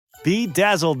Be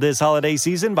dazzled this holiday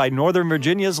season by Northern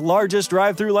Virginia's largest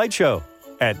drive-through light show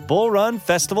at Bull Run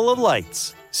Festival of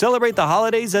Lights. Celebrate the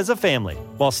holidays as a family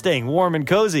while staying warm and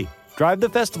cozy. Drive the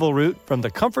festival route from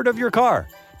the comfort of your car.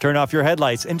 Turn off your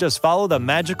headlights and just follow the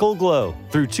magical glow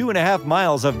through 2.5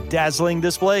 miles of dazzling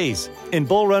displays in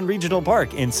Bull Run Regional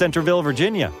Park in Centerville,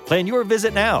 Virginia. Plan your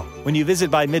visit now. When you visit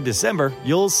by mid-December,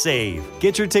 you'll save.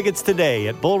 Get your tickets today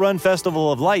at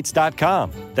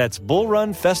bullrunfestivaloflights.com. That's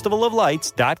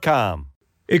bullrunfestivaloflights.com.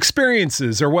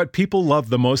 Experiences are what people love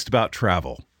the most about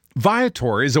travel.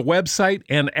 Viator is a website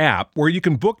and app where you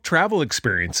can book travel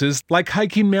experiences like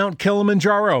hiking Mount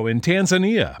Kilimanjaro in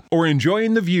Tanzania or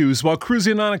enjoying the views while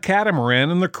cruising on a catamaran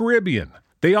in the Caribbean.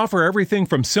 They offer everything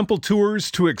from simple tours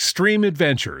to extreme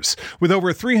adventures. With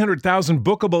over 300,000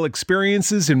 bookable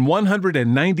experiences in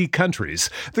 190 countries,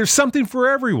 there's something for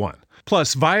everyone.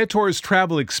 Plus, Viator's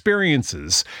travel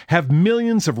experiences have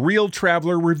millions of real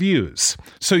traveler reviews,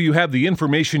 so you have the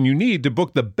information you need to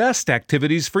book the best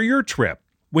activities for your trip.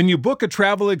 When you book a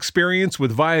travel experience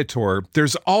with Viator,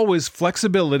 there's always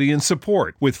flexibility and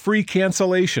support with free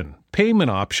cancellation,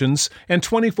 payment options, and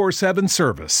 24/7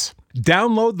 service.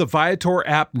 Download the Viator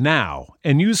app now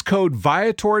and use code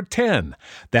Viator10.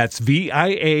 That's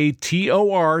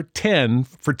Viator 10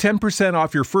 for 10%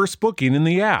 off your first booking in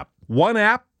the app. One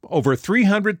app, over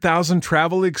 300,000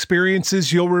 travel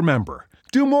experiences you'll remember.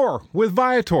 Do more with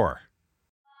Viator.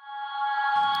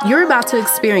 You're about to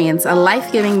experience a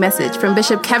life-giving message from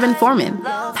Bishop Kevin Foreman,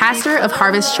 pastor of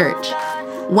Harvest Church.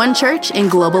 One church in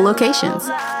global locations.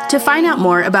 To find out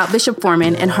more about Bishop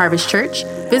Foreman and Harvest Church,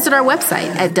 visit our website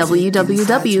at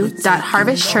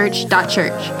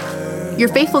www.harvestchurch.church. Your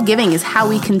faithful giving is how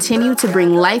we continue to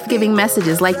bring life-giving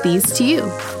messages like these to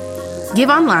you.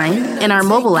 Give online, in our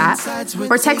mobile app,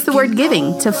 or text the word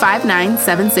giving to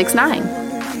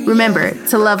 59769. Remember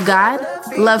to love God,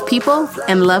 love people,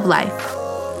 and love life.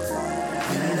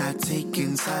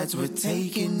 We're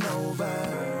taking over.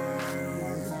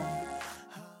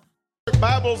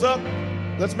 Bibles up.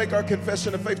 Let's make our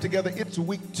confession of faith together. It's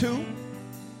week 2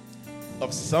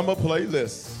 of Summer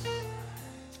Playlist.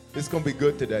 It's going to be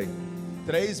good today.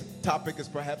 Today's topic is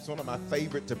perhaps one of my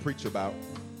favorite to preach about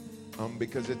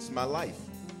because it's my life.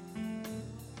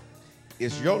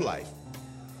 It's your life.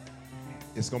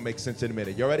 It's going to make sense in a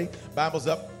minute. You ready? Bible's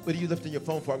up. What are you lifting your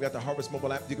phone for? I've got the Harvest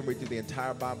mobile app. You can read through the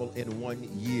entire Bible in 1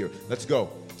 year. Let's go.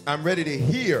 I'm ready to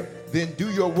hear, then do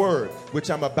your word,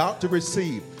 which I'm about to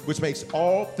receive, which makes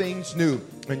all things new.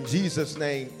 In Jesus'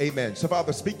 name, amen. So,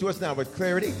 Father, speak to us now with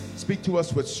clarity. Speak to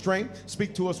us with strength.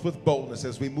 Speak to us with boldness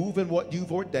as we move in what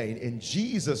you've ordained. In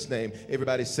Jesus' name,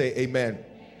 everybody say amen.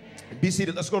 Be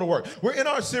seated. Let's go to work. We're in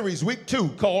our series, week 2,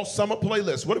 called Summer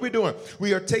Playlist. What are we doing?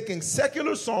 We are taking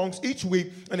secular songs each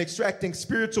week and extracting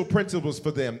spiritual principles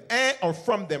for them, or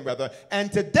from them, rather.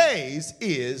 And today's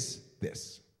is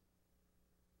this.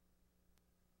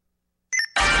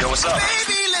 Yo, what's up?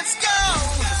 Baby, let's go.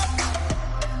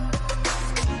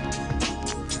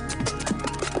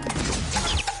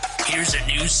 Here's a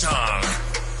new song.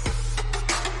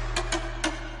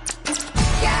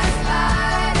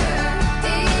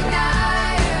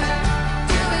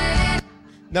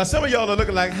 Now, some of y'all are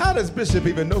looking like, how does Bishop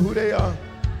even know who they are?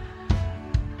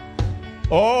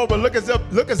 Oh, but look at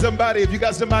somebody. If you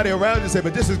got somebody around you, say,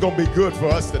 but this is going to be good for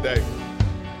us today.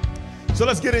 So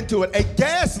let's get into it. A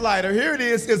gaslighter, here it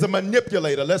is a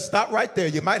manipulator. Let's stop right there.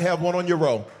 You might have one on your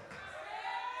row.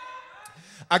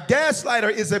 A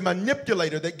gaslighter is a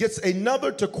manipulator that gets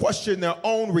another to question their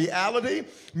own reality,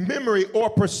 memory, or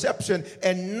perception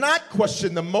and not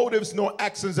question the motives nor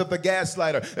actions of the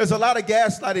gaslighter. There's a lot of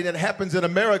gaslighting that happens in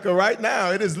America right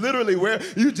now. It is literally where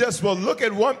you just will look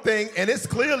at one thing and it's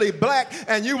clearly black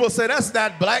and you will say, that's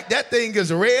not black. That thing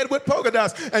is red with polka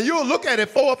dots. And you'll look at it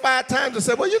 4 or 5 times and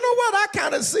say, well, you know what? I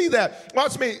kind of see that.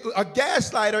 Watch me. A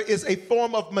gaslighter is a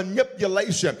form of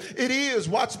manipulation. It is,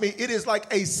 watch me, it is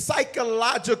like a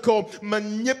psychological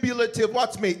manipulative,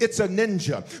 watch me, it's a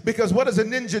ninja. Because what does a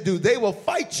ninja do? They will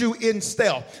fight you in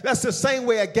stealth. That's the same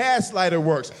way a gaslighter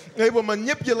works. They will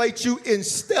manipulate you in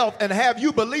stealth and have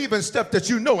you believe in stuff that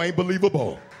you know ain't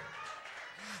believable.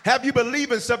 Have you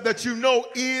believe in stuff that you know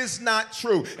is not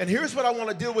true. And here's what I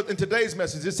want to deal with in today's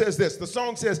message. It says this. The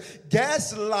song says,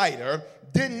 gaslighter,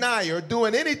 denier,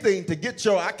 doing anything to get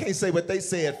your, I can't say what they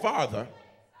said, farther.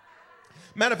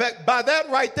 Matter of fact, by that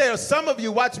right there, some of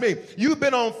you, watch me, you've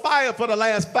been on fire for the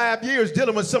last 5 years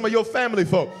dealing with some of your family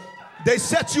folk. They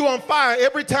set you on fire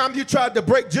every time you tried to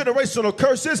break generational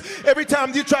curses. Every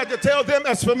time you tried to tell them,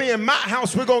 as for me and my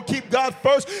house, we're going to keep God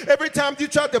first. Every time you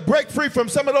tried to break free from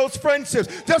some of those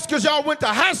friendships. Just because y'all went to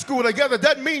high school together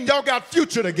doesn't mean y'all got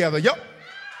future together. Yep.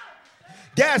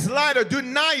 gaslighter,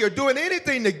 denier, doing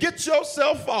anything to get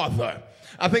yourself farther.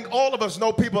 I think all of us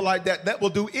know people like that will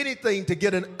do anything to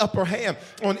get an upper hand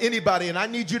on anybody. And I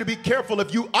need you to be careful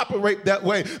if you operate that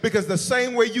way, because the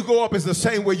same way you go up is the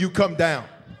same way you come down.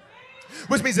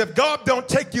 Which means if God don't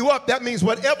take you up, that means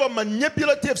whatever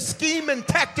manipulative scheme and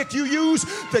tactic you use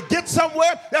to get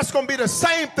somewhere, that's going to be the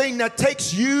same thing that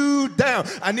takes you down.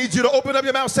 I need you to open up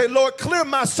your mouth and say, Lord, clear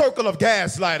my circle of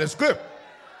gaslighters. Clear.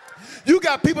 You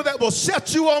got people that will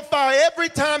set you on fire every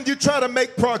time you try to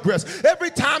make progress,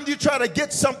 every time you try to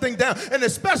get something down. And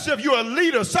especially if you're a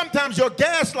leader, sometimes your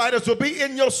gaslighters will be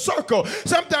in your circle.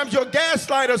 Sometimes your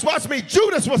gaslighters, watch me,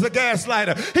 Judas was a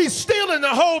gaslighter. He's stealing the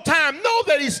whole time. Know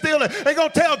that he's stealing. Ain't gonna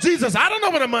tell Jesus, I don't know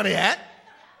where the money at.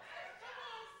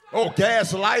 Oh,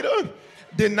 gaslighter,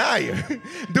 denier,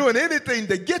 doing anything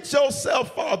to get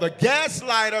yourself farther.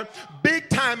 Gaslighter, big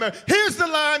timer. Here's the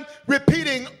line,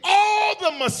 repeating all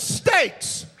the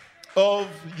mistakes of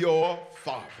your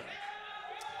father.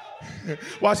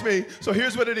 Watch me. So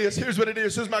here's what it is.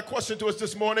 Here's my question to us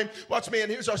this morning. Watch me,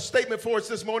 and here's our statement for us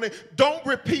this morning. Don't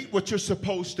repeat what you're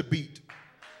supposed to beat.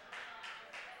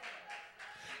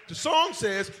 The song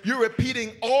says you're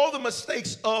repeating all the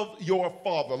mistakes of your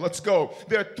father. Let's go.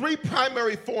 There are three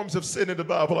primary forms of sin in the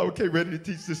Bible. I'm okay, ready to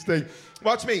teach this thing.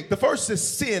 Watch me. The first is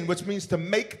sin, which means to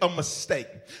make a mistake.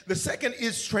 The second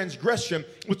is transgression,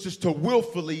 which is to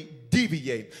willfully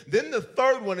deviate. Then the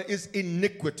third one is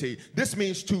iniquity. This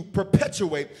means to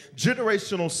perpetuate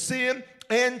generational sin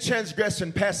and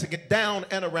transgression, passing it down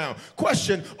and around.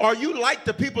 Question, are you like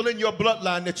the people in your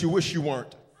bloodline that you wish you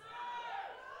weren't?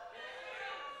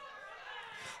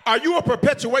 Are you a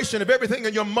perpetuation of everything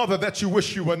in your mother that you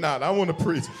wish you were not? I want to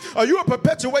preach. Are you a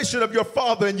perpetuation of your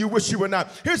father and you wish you were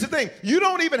not? Here's the thing. You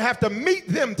don't even have to meet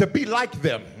them to be like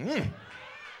them.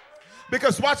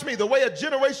 Because watch me, the way a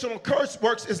generational curse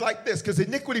works is like this, because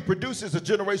iniquity produces a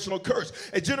generational curse.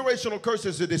 A generational curse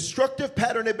is a destructive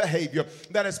pattern of behavior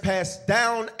that is passed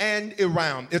down and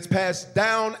around. It's passed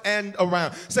down and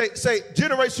around. Say,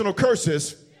 generational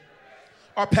curses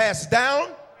are passed down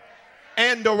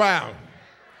and around.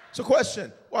 So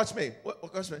question, watch me.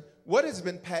 What has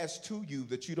been passed to you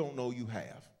that you don't know you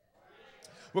have?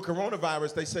 With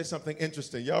coronavirus, they say something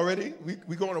interesting. Y'all ready?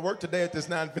 We going to work today at this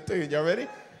 9:15. Y'all ready?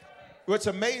 What's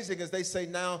amazing is they say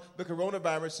now the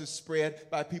coronavirus is spread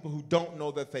by people who don't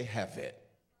know that they have it.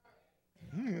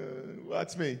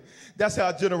 Watch me. That's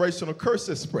how generational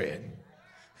curses spread.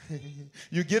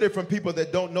 You get it from people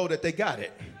that don't know that they got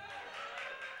it.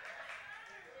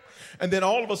 And then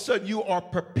all of a sudden you are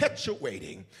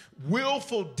perpetuating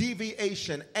willful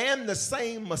deviation and the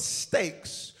same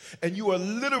mistakes, and you are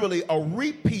literally a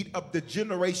repeat of the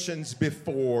generations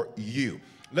before you.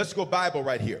 Let's go Bible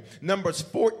right here. Numbers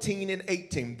 14 and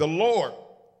 18. The Lord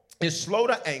is slow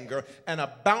to anger and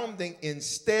abounding in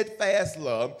steadfast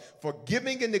love,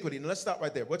 forgiving iniquity. Now let's stop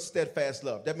right there. What's steadfast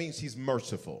love? That means he's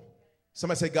merciful.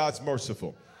 Somebody say God's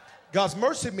merciful. God's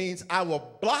mercy means I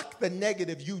will block the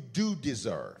negative you do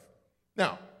deserve.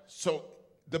 Now, so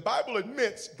the Bible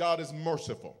admits God is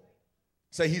merciful.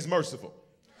 Say he's merciful.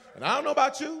 And I don't know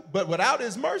about you, but without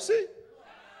his mercy,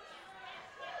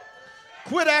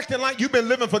 quit acting like you've been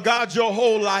living for God your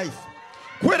whole life.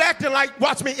 Quit acting like,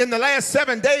 watch me, in the last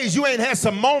 7 days, you ain't had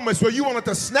some moments where you wanted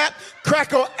to snap,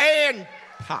 crackle, and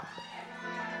pop.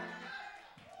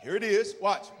 Here it is.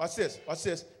 Watch this.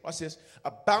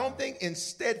 Abounding in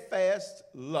steadfast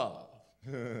love.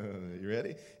 You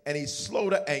ready? And he's slow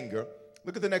to anger.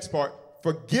 Look at the next part.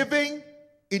 Forgiving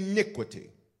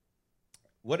iniquity.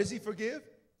 What does he forgive?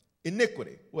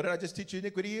 Iniquity. What did I just teach you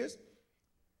iniquity is?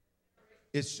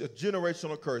 It's a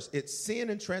generational curse. It's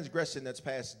sin and transgression that's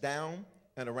passed down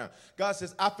and around. God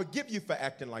says, I forgive you for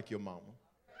acting like your mama.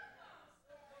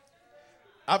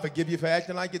 I forgive you for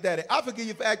acting like your daddy. I forgive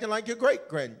you for acting like your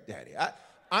great-granddaddy.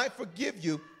 I forgive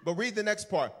you, but read the next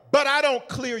part. But I don't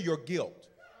clear your guilt.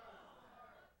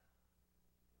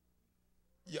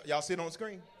 Y'all see it on the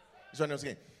screen? It's right on the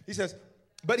screen. He says,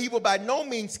 but he will by no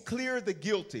means clear the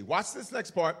guilty. Watch this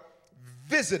next part.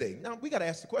 Visiting. Now, we got to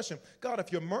ask the question, God,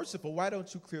 if you're merciful, why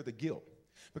don't you clear the guilt?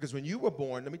 Because when you were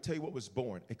born, let me tell you what was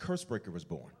born. A curse breaker was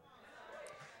born.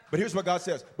 But here's what God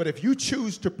says. But if you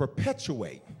choose to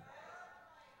perpetuate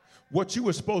what you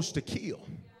were supposed to kill,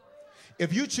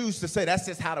 if you choose to say that's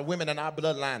just how the women in our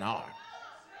bloodline are,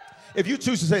 if you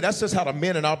choose to say that's just how the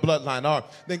men in our bloodline are,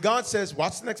 then God says,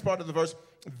 watch the next part of the verse,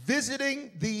 visiting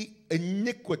the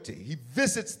iniquity. He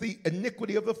visits the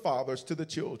iniquity of the fathers to the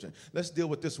children. Let's deal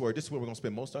with this word. This is where we're going to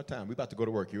spend most of our time. We're about to go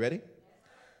to work. You ready?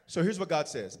 So here's what God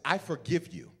says. I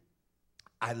forgive you.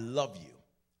 I love you.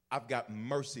 I've got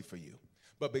mercy for you.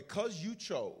 But because you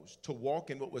chose to walk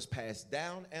in what was passed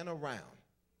down and around,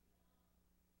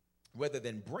 rather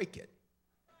than break it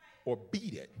or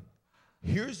beat it,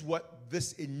 here's what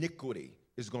this iniquity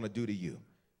is going to do to you.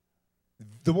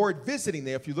 The word visiting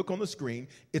there, if you look on the screen,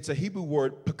 it's a Hebrew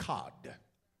word, pakad.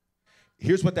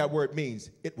 Here's what that word means.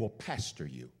 It will pastor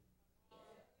you.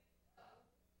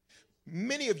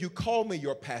 Many of you call me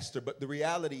your pastor, but the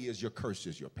reality is your curse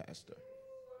is your pastor.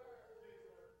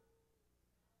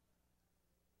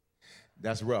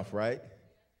 That's rough, right?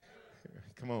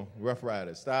 Come on, Rough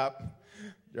Riders. Stop,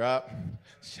 drop,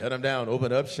 shut them down,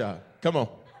 open up shop. Come on.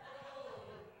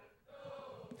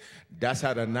 That's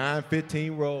how the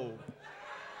 915 roll.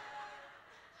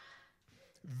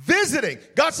 Visiting.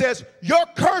 God says your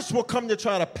curse will come to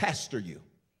try to pastor you,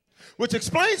 which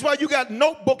explains why you got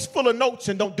notebooks full of notes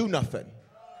and don't do nothing.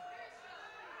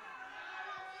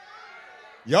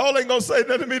 Y'all ain't gonna say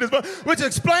nothing to me this morning. Which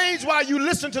explains why you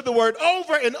listen to the word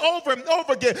over and over and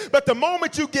over again. But the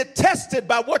moment you get tested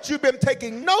by what you've been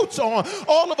taking notes on,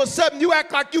 all of a sudden you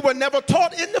act like you were never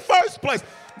taught in the first place.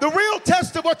 The real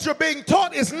test of what you're being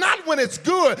taught is not when it's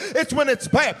good, it's when it's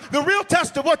bad. The real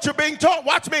test of what you're being taught,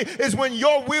 watch me, is when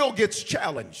your will gets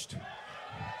challenged.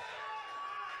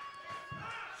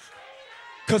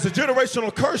 Because the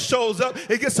generational curse shows up,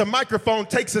 it gets a microphone,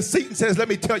 takes a seat and says, let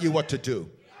me tell you what to do.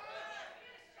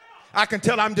 I can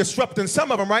tell I'm disrupting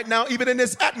some of them right now, even in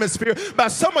this atmosphere, by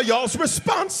some of y'all's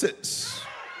responses.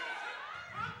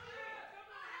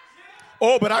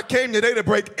 Oh, but I came today to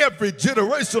break every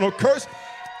generational curse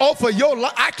off of your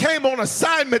life. I came on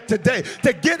assignment today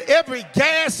to get every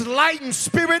gaslighting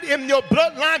spirit in your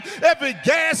bloodline, every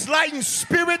gaslighting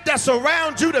spirit that's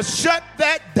around you, to shut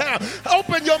that down.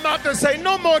 Open your mouth and say,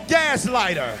 no more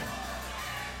gaslighter.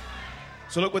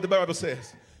 So look what the Bible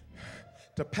says.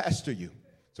 To pastor you.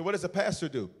 So what does a pastor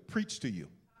do? Preach to you.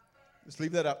 Let's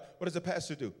leave that up. What does a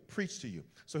pastor do? Preach to you.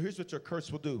 So here's what your curse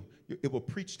will do. It will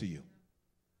preach to you.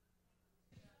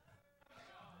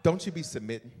 Don't you be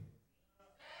submitting.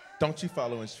 Don't you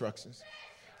follow instructions.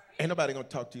 Ain't nobody gonna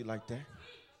talk to you like that.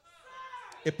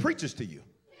 It preaches to you.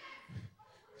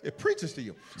 It preaches to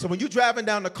you. So when you're driving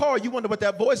down the car, you wonder what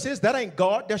that voice is. That ain't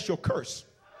God, that's your curse.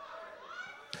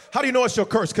 How do you know it's your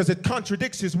curse? Because it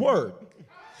contradicts his word.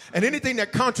 And anything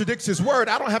that contradicts his word,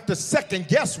 I don't have to second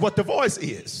guess what the voice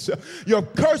is. Your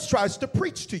curse tries to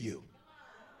preach to you.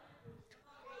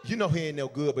 You know he ain't no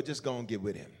good, but just go and get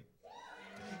with him.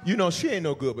 You know she ain't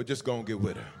no good, but just go and get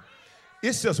with her.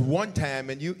 It's just one time,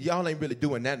 and y'all ain't really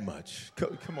doing that much.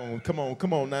 Come on,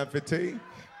 915.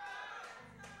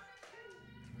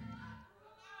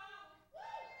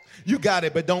 You got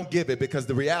it, but don't give it, because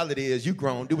the reality is you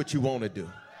grown. Do what you want to do.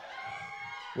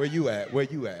 Where you at? Where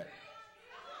you at?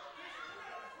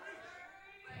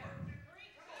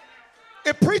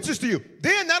 It preaches to you.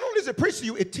 Then not only does it preach to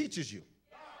you, it teaches you.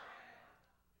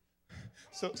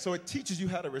 So it teaches you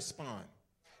how to respond.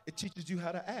 It teaches you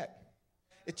how to act.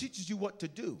 It teaches you what to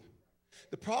do.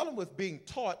 The problem with being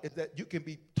taught is that you can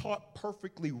be taught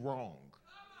perfectly wrong.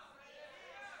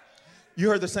 You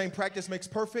heard the saying, practice makes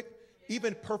perfect?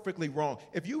 Even perfectly wrong.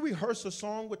 If you rehearse a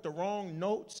song with the wrong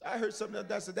notes, I heard something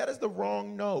that said, that is the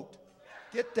wrong note.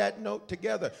 Get that note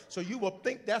together. So you will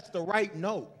think that's the right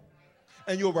note.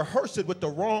 And you'll rehearse it with the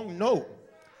wrong note.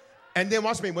 And then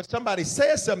watch me, when somebody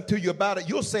says something to you about it,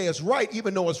 you'll say it's right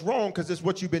even though it's wrong, because it's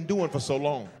what you've been doing for so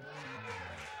long.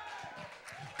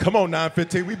 Come on,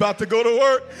 915. We about to go to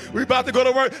work. We about to go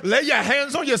to work. Lay your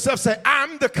hands on yourself. Say,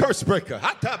 I'm the curse breaker.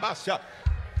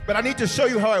 But I need to show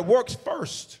you how it works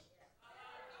first.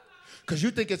 Because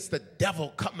you think it's the devil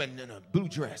coming in a blue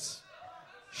dress.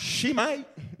 She might.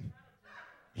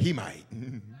 He might.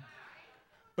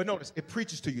 But notice, it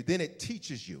preaches to you. Then it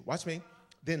teaches you. Watch me.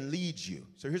 Then leads you.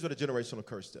 So here's what a generational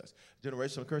curse does.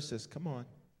 Generational curse says, come on.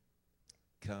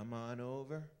 Come on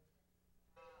over.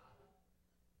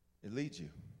 It leads you.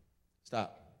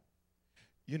 Stop.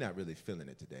 You're not really feeling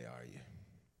it today, are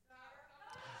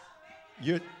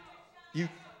you?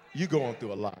 You're going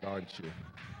through a lot, aren't you?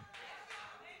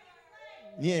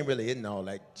 You ain't really in all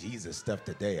that Jesus stuff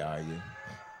today, are you?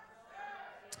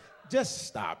 Just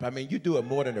stop. I mean, you do it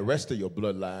more than the rest of your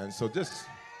bloodline, so just...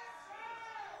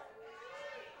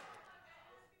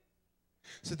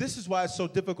 So this is why it's so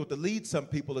difficult to lead some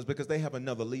people, is because they have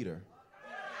another leader.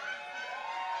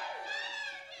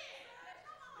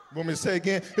 Want me to say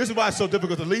again? This is why it's so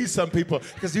difficult to lead some people,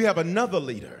 because you have another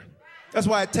leader. That's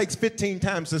why it takes 15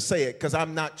 times to say it, because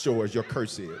I'm not yours, your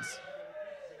curse is.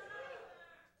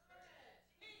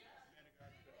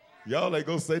 Y'all ain't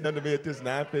gonna say nothing to me at this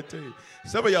 9:15.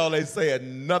 Some of y'all ain't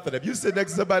saying nothing. If you sit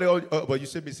next to somebody, well, you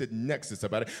should be sitting next to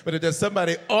somebody, but if there's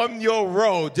somebody on your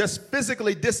road, just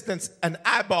physically distance and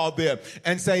eyeball them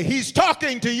and say, he's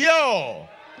talking to you.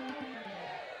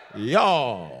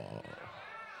 y'all.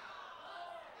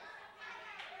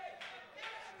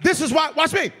 This is why,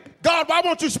 watch me. God, why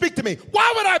won't you speak to me?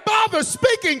 Why would I bother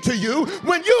speaking to you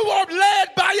when you are led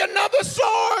by another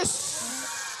source?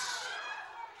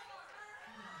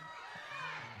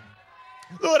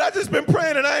 Lord, I just been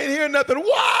praying and I ain't hearing nothing.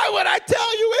 Why would I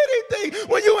tell you anything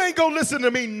when you ain't gonna listen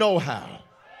to me no how?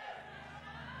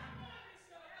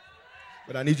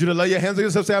 But I need you to lay your hands on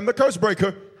yourself and say, I'm the curse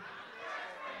breaker.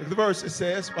 Look at the verse. It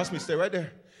says, watch me, stay right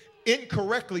there.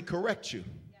 Incorrectly correct you.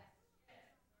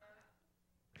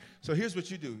 So here's what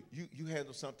you do. You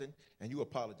handle something and you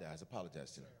apologize.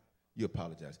 Apologize to them. You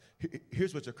apologize.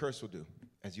 Here's what your curse will do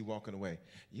as you walking away.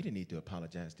 You didn't need to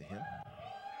apologize to him.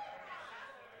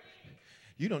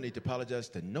 You don't need to apologize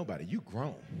to nobody. You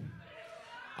grown.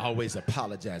 Always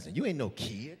apologizing. You ain't no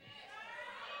kid.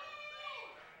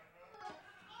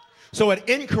 So it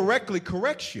incorrectly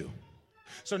corrects you.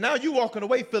 So now you walking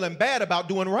away feeling bad about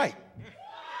doing right.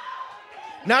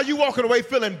 Now you walking away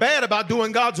feeling bad about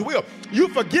doing God's will. You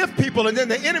forgive people and then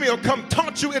the enemy will come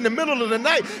taunt you in the middle of the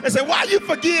night and say, why you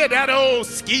forget that old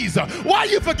skeezer? Why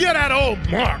you forget that old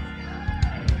Mark?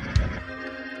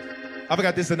 I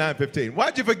forgot this at 9:15.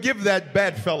 Why'd you forgive that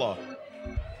bad fella?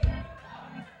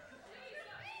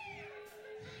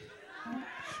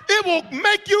 It will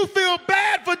make you feel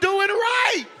bad for doing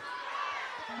right.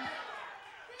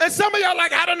 And some of y'all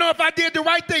like, I don't know if I did the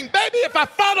right thing. Baby, if I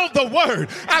followed the word,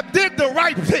 I did the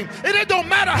right thing. And it don't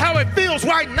matter how it feels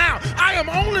right now. I am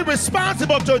only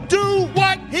responsible to do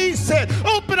what he said.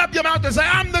 Open up your mouth and say,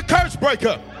 I'm the curse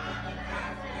breaker.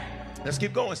 Let's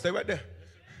keep going. Stay right there.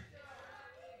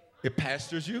 It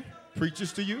pastors you,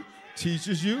 preaches to you,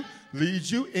 teaches you,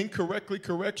 leads you, incorrectly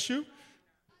corrects you.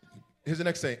 Here's the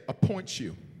next thing. Appoints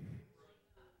you.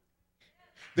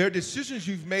 There are decisions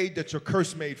you've made that your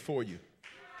curse made for you.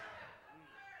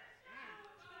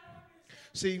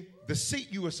 See, the seat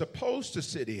you were supposed to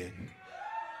sit in,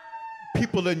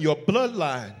 people in your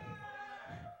bloodline,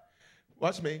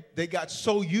 watch me, they got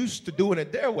so used to doing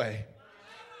it their way,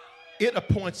 it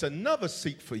appoints another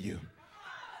seat for you.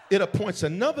 It appoints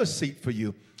another seat for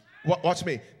you. Watch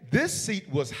me, this seat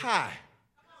was high.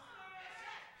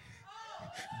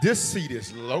 This seat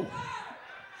is low.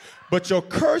 But your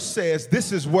curse says,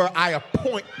 this is where I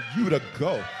appoint you to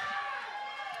go.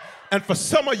 And for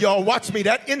some of y'all, watch me,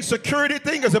 that insecurity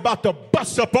thing is about to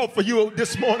bust up off for you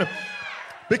this morning.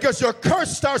 Because your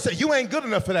curse starts saying, you ain't good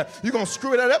enough for that. You're going to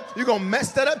screw that up. You're going to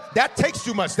mess that up. That takes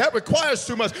too much. That requires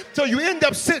too much. So you end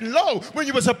up sitting low when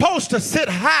you were supposed to sit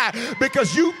high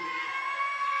because you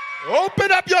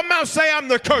open up your mouth, say, I'm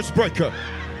the curse breaker.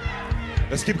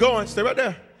 Let's keep going. Stay right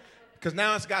there. Because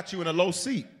now it's got you in a low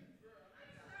seat.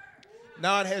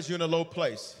 Now it has you in a low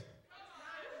place.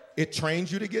 It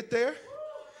trains you to get there.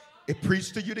 It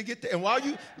preached to you to get there. And while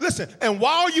you, listen, and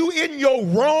while you in your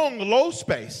wrong low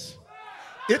space,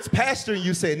 it's pastoring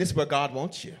you saying, this is where God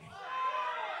wants you.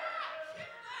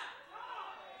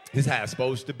 This is how it's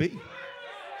supposed to be.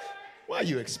 Why are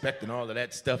you expecting all of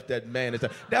that stuff that man is?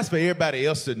 That's for everybody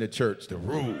else in the church to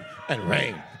rule and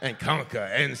reign and conquer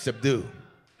and subdue.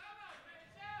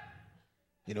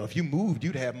 You know, if you moved,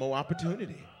 you'd have more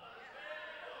opportunity.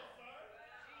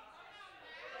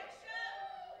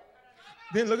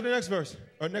 Then look at the next verse,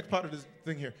 or next part of this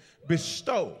thing here.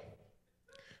 Bestow.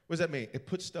 What does that mean? It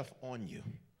puts stuff on you.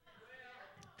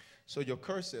 So your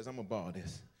curse says, I'm going to borrow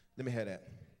this. Let me have that.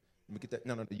 Let me get that.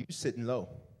 No, you sitting low.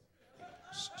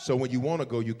 So when you want to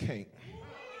go, you can't.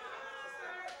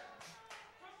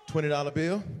 $20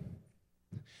 bill,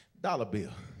 dollar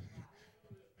bill.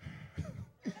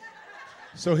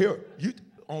 So here,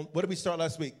 what did we start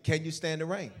last week? Can you stand the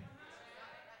rain?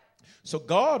 So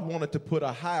God wanted to put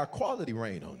a higher quality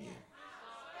rain on you.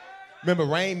 Remember,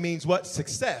 rain means what?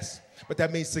 Success. But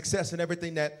that means success and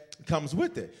everything that comes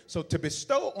with it. So to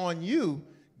bestow on you,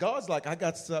 God's like, I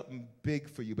got something big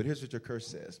for you. But here's what your curse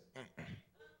says.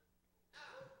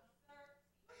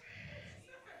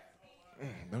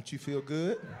 Don't you feel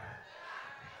good?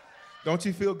 Don't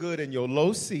you feel good in your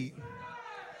low seat?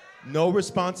 No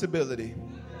responsibility.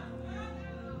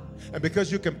 And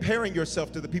because you're comparing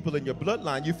yourself to the people in your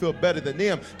bloodline, you feel better than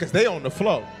them because they're on the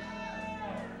flow.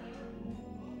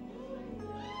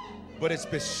 But it's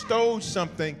bestowed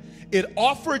something. It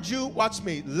offered you, watch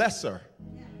me, lesser.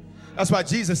 That's why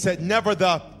Jesus said,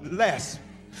 nevertheless.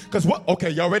 Because what? Okay,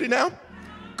 y'all ready now?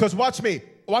 Because watch me.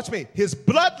 His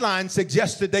bloodline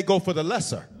suggested they go for the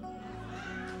lesser.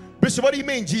 Bishop, what do you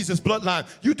mean Jesus' bloodline?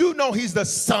 You do know he's the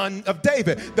son of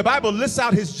David. The Bible lists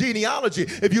out his genealogy.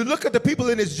 If you look at the people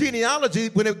in his genealogy,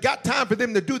 when it got time for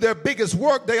them to do their biggest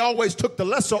work, they always took the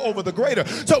lesser over the greater.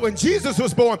 So when Jesus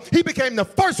was born, he became the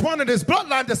first one in his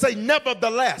bloodline to say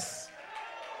nevertheless.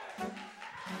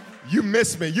 You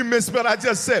missed me. You missed what I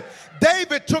just said.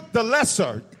 David took the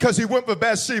lesser because he went for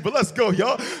Bathsheba. Let's go,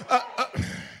 y'all.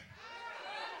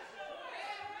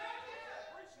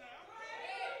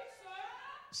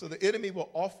 So the enemy will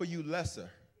offer you lesser.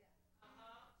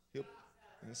 He'll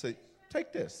say,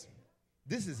 take this.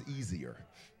 This is easier.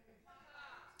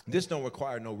 This don't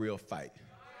require no real fight.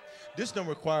 This don't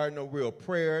require no real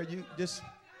prayer. You just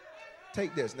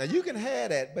take this. Now you can have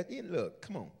that, but look,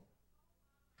 come on.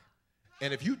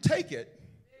 And if you take it,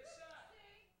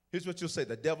 here's what you'll say.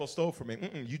 The devil stole from me.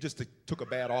 You just took a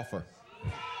bad offer.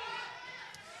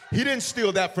 He didn't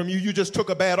steal that from you. You just took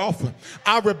a bad offer.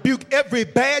 I rebuke every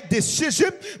bad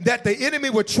decision that the enemy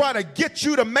would try to get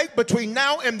you to make between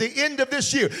now and the end of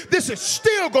this year. This is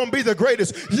still going to be the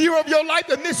greatest year of your life,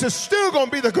 and this is still going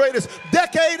to be the greatest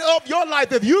decade of your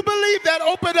life. If you believe that,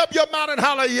 open up your mouth and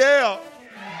holler, yeah.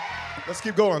 Let's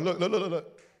keep going.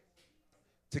 Look.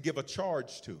 To give a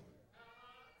charge to.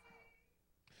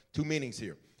 Two meanings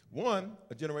here. One,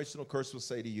 a generational curse will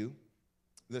say to you,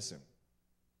 listen,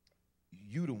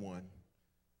 you the one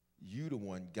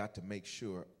got to make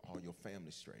sure all your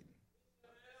family's straight.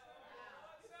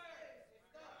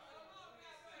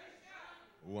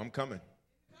 Oh, I'm coming.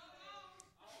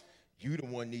 You the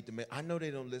one need to make, I know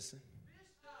they don't listen.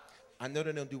 I know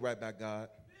they don't do right by God.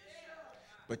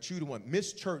 But you the one,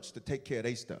 miss church to take care of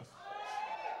their stuff.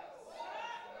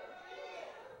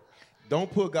 Don't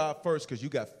put God first because you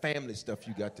got family stuff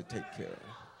you got to take care of.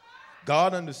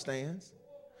 God understands.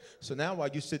 So now while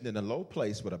you're sitting in a low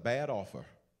place with a bad offer,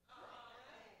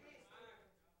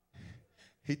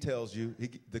 he tells you,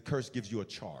 the curse gives you a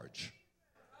charge.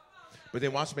 But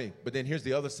then watch me. But then here's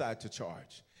the other side to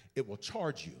charge. It will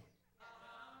charge you.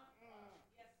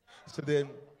 So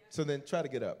then try to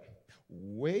get up.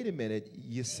 Wait a minute,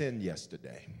 you sinned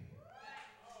yesterday.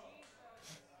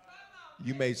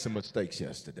 You made some mistakes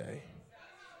yesterday.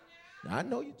 Now, I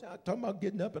know you're talking about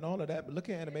getting up and all of that, but look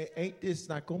at it, man. Ain't this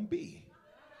not going to be?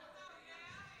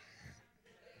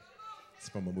 It's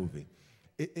from a movie.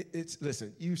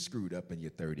 Listen, you screwed up in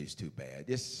your 30s too bad.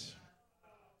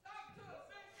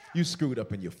 You screwed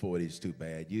up in your 40s too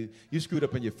bad. You screwed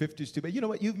up in your 50s too bad. You know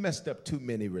what? You've messed up too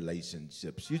many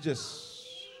relationships.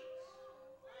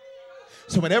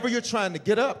 So whenever you're trying to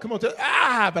get up, come on,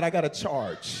 but I got a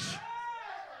charge.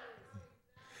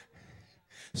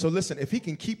 So listen, if he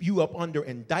can keep you up under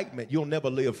indictment, you'll never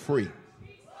live free.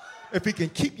 If he can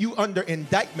keep you under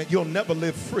indictment, you'll never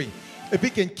live free. If he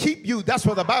can keep you, that's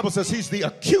what the Bible says, he's the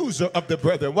accuser of the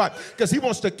brethren. Why? Because he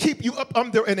wants to keep you up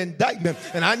under an indictment.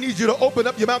 And I need you to open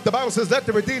up your mouth. The Bible says, let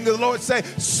the redeemed of the Lord say,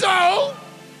 so.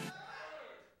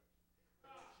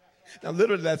 Now,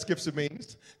 literally, that scripture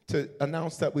means to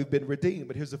announce that we've been redeemed.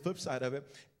 But here's the flip side of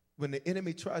it. When the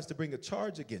enemy tries to bring a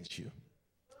charge against you,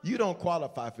 you don't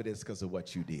qualify for this because of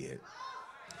what you did.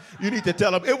 You need to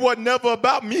tell him, it wasn't never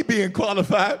about me being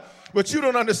qualified. What you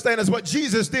don't understand is what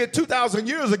Jesus did 2,000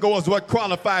 years ago is what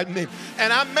qualified me.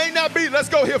 And I may not be, let's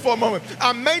go here for a moment.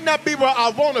 I may not be where I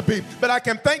want to be, but I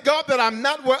can thank God that I'm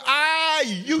not where I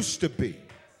used to be.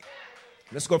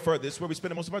 Let's go further. This is where we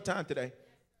spend most of our time today.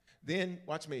 Then,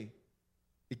 watch me,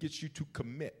 it gets you to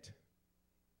commit.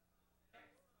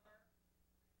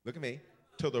 Look at me,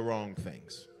 to the wrong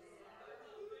things.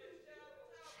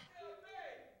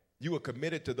 You are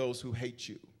committed to those who hate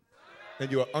you,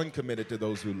 and you are uncommitted to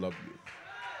those who love you.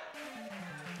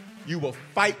 You will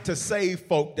fight to save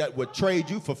folk that would trade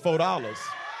you for $4.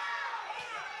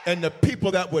 And the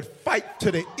people that would fight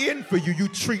to the end for you, you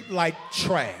treat like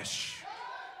trash.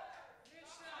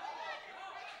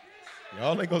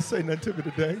 Y'all ain't gonna say nothing to me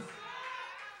today.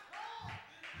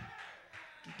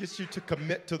 It gets you to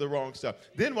commit to the wrong stuff.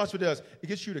 Then watch what it does. It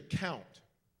gets you to count.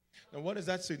 Now, what is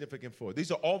that significant for?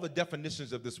 These are all the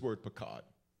definitions of this word, pakad.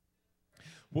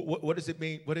 What does it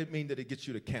mean? What does it mean that it gets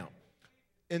you to count?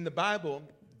 In the Bible,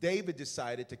 David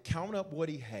decided to count up what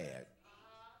he had.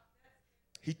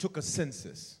 He took a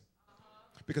census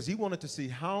because he wanted to see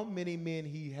how many men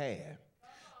he had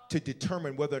to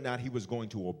determine whether or not he was going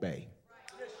to obey.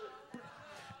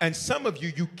 And some of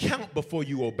you count before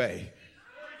you obey.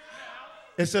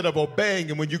 Instead of obeying,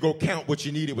 and when you go count what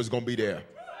you needed was going to be there.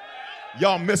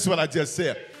 Y'all miss what I just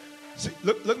said. See,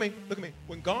 look at me.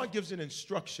 When God gives an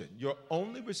instruction, your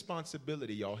only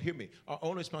responsibility, y'all hear me, our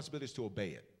only responsibility is to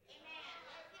obey it.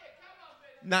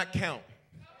 Not count.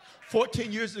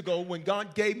 14 years ago, when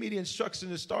God gave me the instruction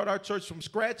to start our church from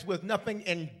scratch with nothing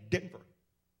in Denver.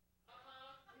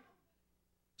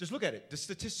 Just look at it. The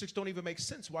statistics don't even make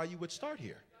sense why you would start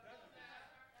here.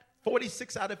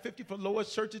 46 out of 50 for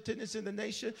lowest church attendance in the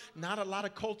nation. Not a lot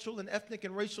of cultural and ethnic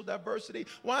and racial diversity.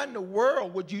 Why in the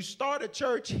world would you start a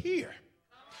church here?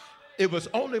 It was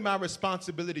only my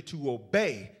responsibility to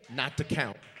obey, not to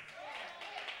count.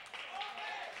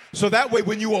 So that way,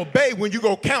 when you obey, when you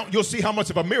go count, you'll see how much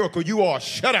of a miracle you are.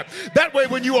 Shut up. That way,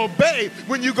 when you obey,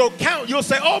 when you go count, you'll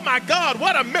say, oh my God,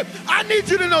 what a miracle. I need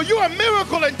you to know you're a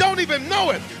miracle and don't even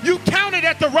know it. You counted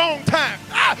at the wrong time.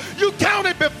 You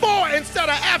counted before instead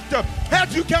of after.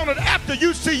 Had you counted after,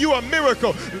 you see you a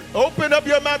miracle. Open up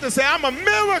your mouth and say, I'm a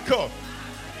miracle.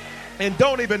 And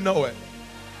don't even know it.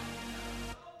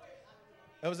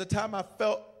 There was a time I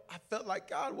felt like,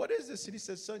 God, what is this? And he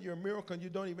said, son, you're a miracle and you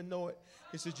don't even know it.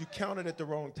 He said, you counted at the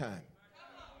wrong time.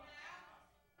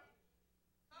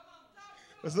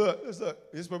 Let's look. This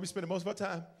is where we spend most of our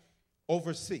time.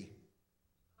 Oversee.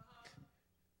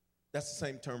 That's the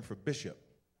same term for bishop.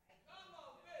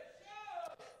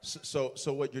 So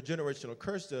what your generational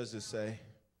curse does is say,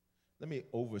 let me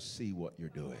oversee what you're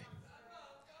doing.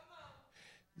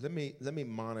 Let me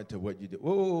monitor what you do.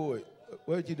 Whoa.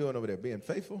 What are you doing over there? Being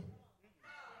faithful?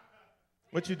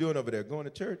 What you doing over there? Going to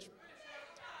church?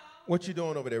 What you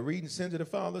doing over there? Reading sins of the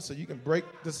Father so you can break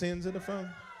the sins of the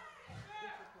Father?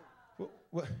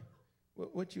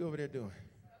 What you over there doing?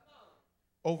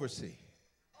 Oversee.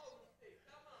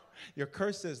 Your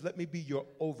curse says, let me be your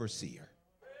overseer.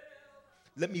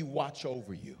 Let me watch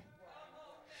over you.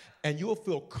 And you'll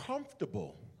feel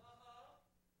comfortable.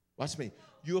 Watch me.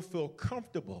 You'll feel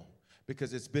comfortable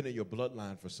because it's been in your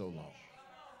bloodline for so long.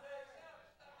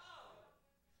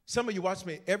 Some of you, watch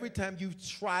me, every time you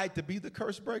tried to be the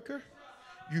curse breaker,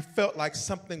 you felt like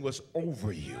something was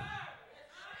over you.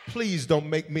 Please don't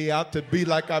make me out to be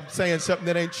like I'm saying something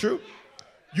that ain't true.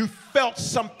 You felt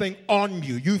something on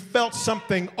you. You felt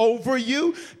something over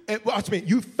you. And watch me,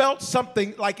 you felt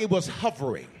something like it was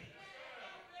hovering.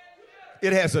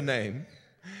 It has a name.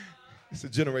 It's a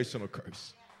generational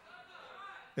curse.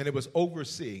 And it was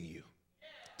overseeing you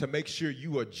to make sure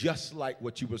you are just like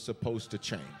what you were supposed to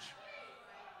change.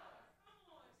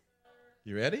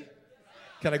 You ready?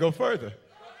 Can I go further?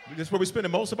 This is where we're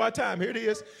spending most of our time. Here it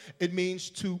is. It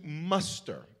means to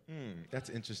muster.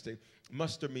 That's interesting.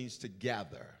 Muster means to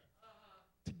gather.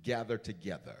 To gather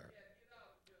together.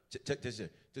 This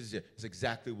is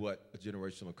exactly what a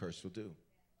generational curse will do.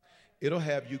 It'll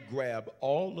have you grab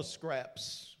all the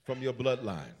scraps from your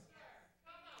bloodline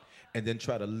and then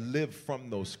try to live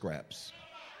from those scraps.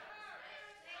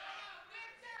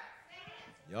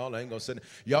 Y'all ain't gonna say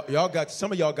y'all got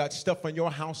some of y'all got stuff in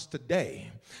your house today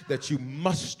that you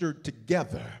mustered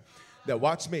together. That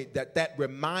watch me, that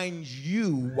reminds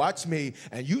you, watch me,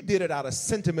 and you did it out of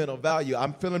sentimental value.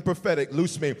 I'm feeling prophetic,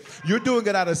 loose me. You're doing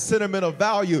it out of sentimental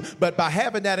value, but by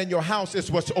having that in your house,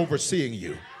 it's what's overseeing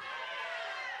you.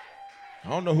 I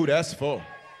don't know who that's for.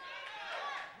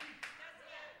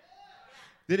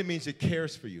 Then it means it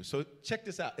cares for you. So check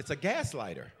this out. It's a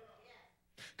gaslighter.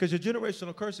 Because your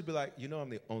generational curse would be like, you know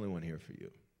I'm the only one here for you.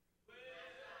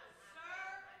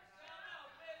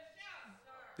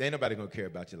 Ain't nobody going to care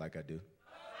about you like I do.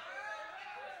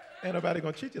 Ain't nobody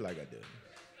going to treat you like I do.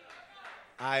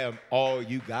 I am all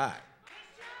you got.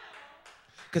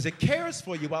 Because it cares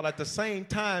for you while at the same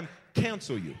time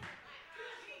cancel you.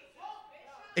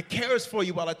 It cares for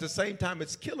you while at the same time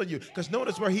it's killing you. Because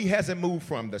notice where he hasn't moved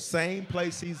from, the same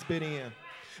place he's been in.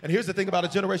 And here's the thing about a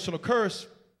generational curse.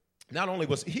 Not only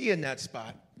was he in that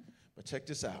spot, but check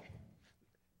this out.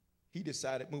 He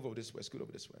decided, move over this way, scoot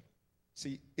over this way.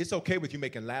 See, it's okay with you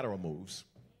making lateral moves.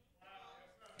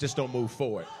 Just don't move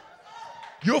forward.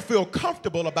 You'll feel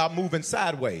comfortable about moving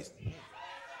sideways.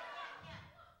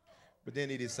 But then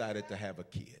he decided to have a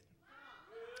kid.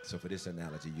 So for this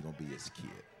analogy, you're going to be his kid.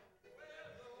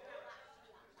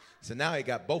 So now he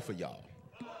got both of y'all.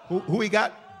 Who he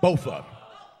got? Both of them.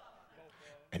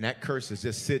 And that curse is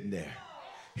just sitting there.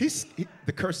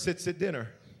 The curse sits at dinner.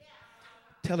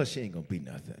 Tell her she ain't going to be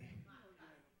nothing.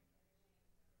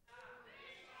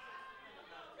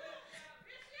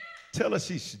 Tell her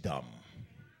she's dumb.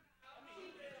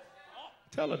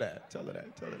 Tell her that. Tell her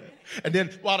that. Tell her that. And then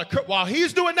while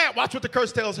he's doing that, watch what the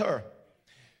curse tells her.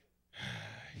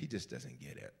 He just doesn't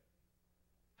get it.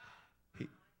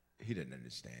 He didn't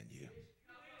understand you.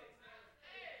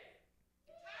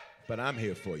 But I'm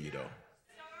here for you, though.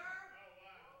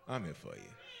 I'm here for you.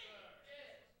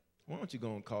 Why don't you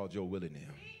go and call Joe Willie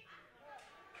now?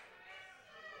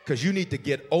 Because you need to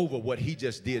get over what he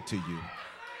just did to you.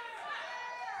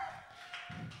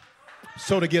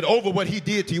 So to get over what he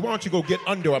did to you, why don't you go get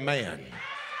under a man?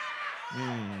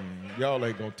 Y'all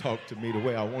ain't gonna talk to me the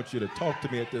way I want you to talk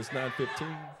to me at this 9:15.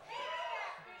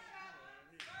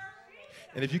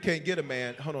 And if you can't get a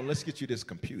man, hold on, let's get you this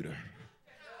computer.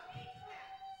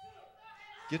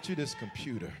 Get you this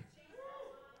computer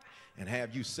and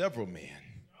have you several men.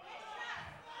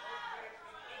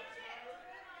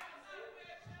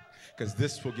 Because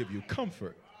this will give you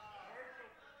comfort.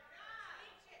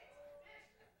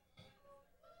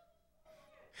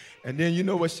 And then you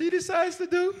know what she decides to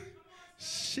do?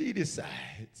 She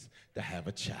decides to have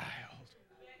a child.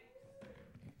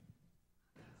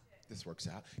 This works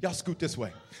out. Y'all scoot this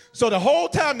way. So the whole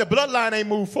time the bloodline ain't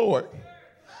moved forward,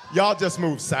 y'all just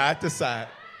move side to side.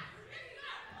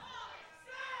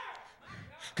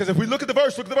 Because if we look at the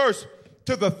verse,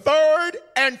 to the third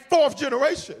and fourth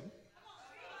generation.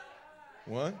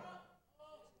 1,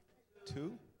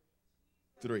 2,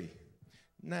 3.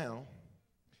 Now,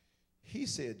 he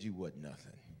said you wasn't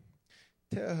nothing.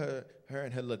 Tell her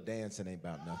and her little dancing ain't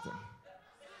about nothing.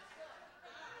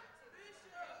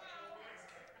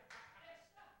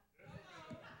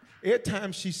 Every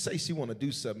time she say she want to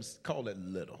do something, call it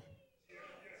little.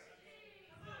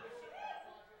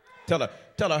 Tell her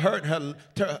her and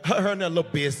her little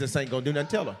business ain't gonna do nothing.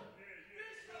 Tell her.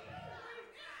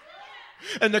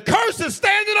 And the curse is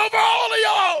standing over all of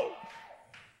y'all.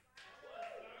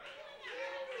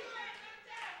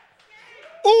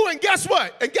 Ooh, and guess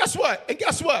what? And guess what? And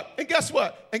guess what? And guess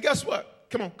what? And guess what?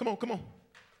 Come on.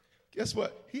 Guess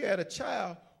what? He had a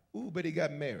child. Ooh, but he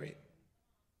got married.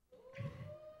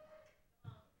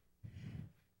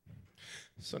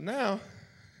 So now,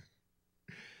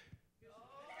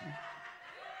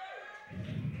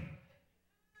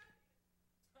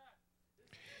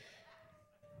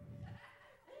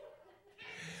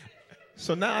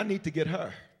 I need to get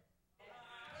her.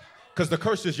 Because the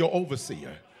curse is your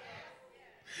overseer.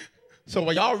 So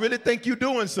when y'all really think you're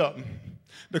doing something,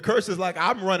 the curse is like,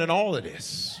 I'm running all of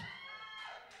this.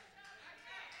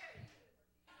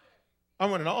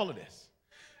 I'm running all of this.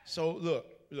 So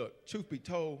look, truth be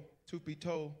told,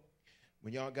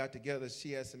 when y'all got together,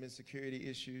 she had some insecurity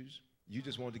issues. You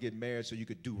just wanted to get married so you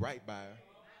could do right by her.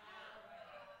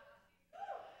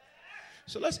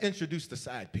 So let's introduce the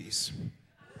side piece.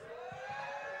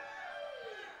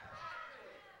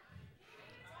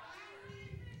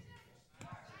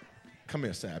 Come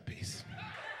here, side piece.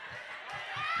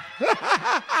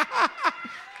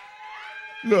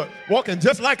 Look, walking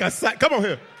just like a side. Come on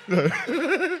here. Look.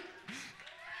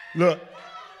 Look.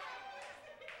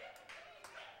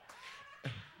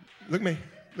 Look at me.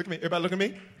 Look at me. Everybody look at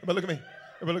me. Everybody look at me.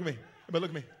 Everybody look at me. Everybody look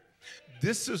at me.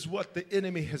 This is what the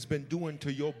enemy has been doing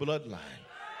to your bloodline.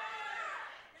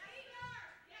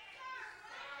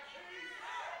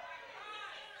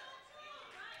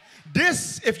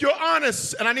 This, if you're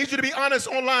honest, and I need you to be honest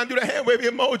online, do the hand wave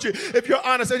emoji. If you're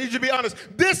honest, I need you to be honest.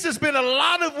 This has been a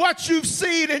lot of what you've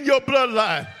seen in your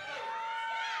bloodline.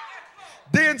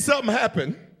 Then something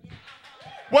happened.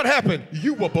 What happened?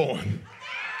 You were born.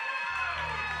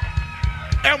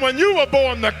 And when you were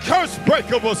born, the curse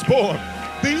breaker was born.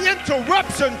 The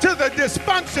interruption to the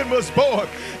dysfunction was born.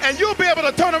 And you'll be able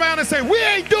to turn around and say, we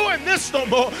ain't doing this no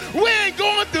more. We ain't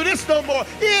going through this no more.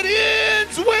 It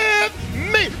ends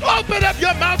with me. Open up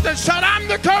your mouth and shout, I'm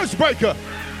the curse breaker.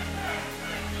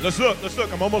 Let's look.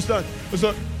 I'm almost done. Let's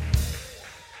look.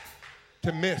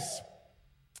 To miss,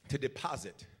 to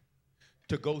deposit,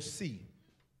 to go see,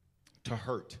 to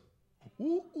hurt.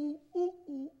 Ooh, ooh, ooh,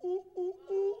 ooh, ooh, ooh,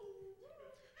 ooh.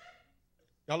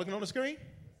 Y'all looking on the screen?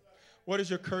 What does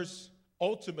your curse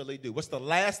ultimately do? What's the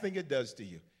last thing it does to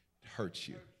you? It hurts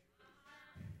you.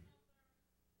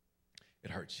 It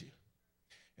hurts you.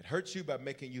 It hurts you by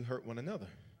making you hurt one another.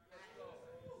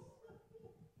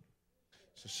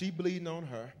 So she bleeding on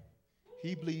her,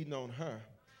 he bleeding on her,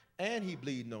 and he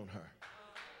bleeding on her.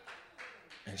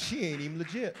 And she ain't even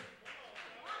legit.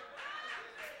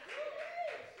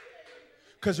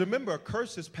 Because remember, a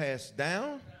curse is passed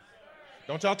down.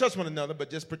 Don't y'all touch one another, but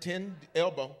just pretend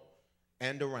elbow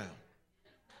and around.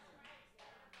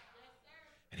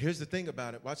 And here's the thing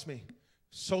about it. Watch me.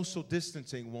 Social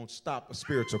distancing won't stop a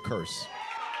spiritual curse.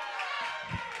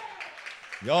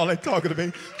 Y'all ain't talking to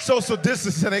me. Social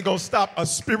distancing ain't going to stop a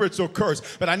spiritual curse.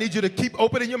 But I need you to keep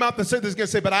opening your mouth and say this again.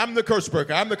 Say, but I'm the curse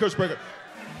breaker. I'm the curse breaker.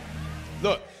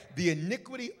 Look, the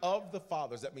iniquity of the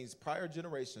fathers, that means prior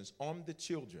generations, on the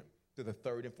children to the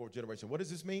third and fourth generation. What does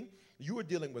this mean? You are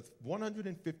dealing with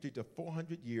 150 to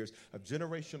 400 years of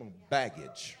generational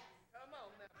baggage.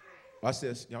 Watch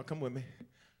this. Y'all come with me.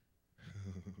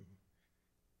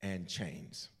 And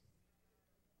chains.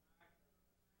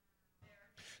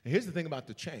 And here's the thing about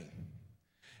the chain.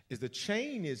 is the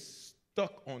chain is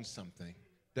stuck on something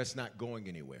that's not going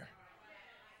anywhere.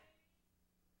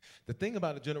 The thing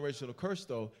about a generational curse,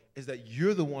 though, is that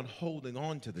you're the one holding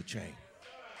on to the chain.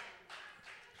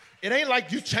 It ain't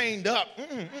like you chained up.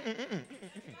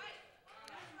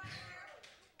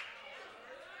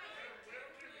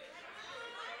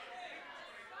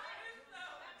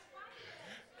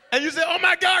 And you say, oh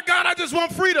my God, God, I just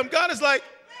want freedom. God is like,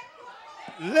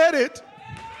 let it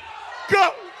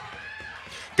go.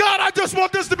 God, I just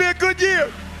want this to be a good year.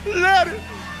 Let it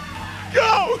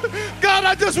go. God,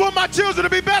 I just want my children to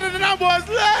be better than I was.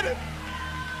 Let it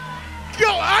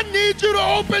go. I need you to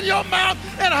open your mouth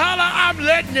and holler, I'm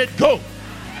letting it go.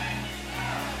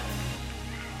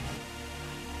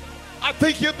 I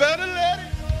think you better let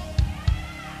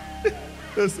it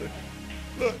go. Listen,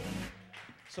 look.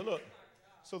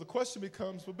 So the question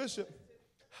becomes, well, Bishop,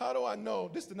 how do I know?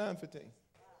 This is the 9:15.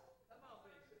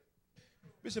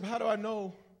 Bishop, how do I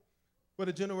know what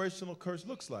a generational curse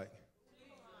looks like?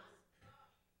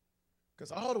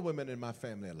 Because all the women in my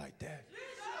family are like that.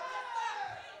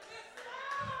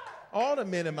 All the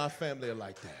men in my family are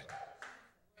like that.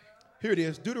 Here it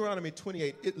is, Deuteronomy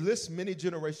 28. It lists many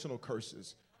generational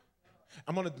curses.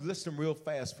 I'm going to list them real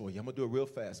fast for you. I'm going to do it real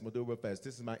fast.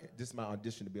 This is my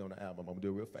audition to be on the album. I'm going to do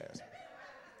it real fast.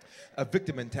 A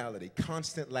victim mentality,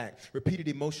 constant lack, repeated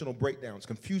emotional breakdowns,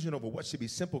 confusion over what should be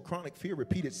simple, chronic fear,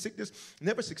 repeated sickness,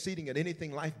 never succeeding at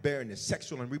anything, life barrenness,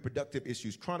 sexual and reproductive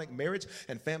issues, chronic marriage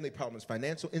and family problems,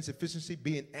 financial insufficiency,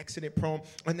 being accident prone,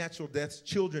 unnatural deaths,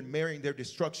 children marrying their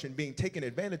destruction, being taken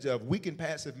advantage of, weak and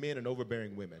passive men, and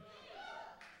overbearing women.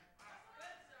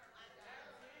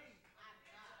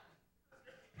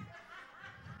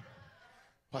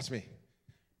 Watch me.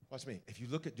 If you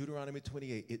look at Deuteronomy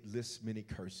 28, it lists many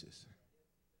curses.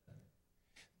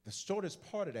 The shortest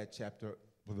part of that chapter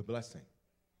was a blessing.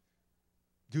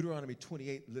 Deuteronomy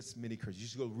 28 lists many curses. You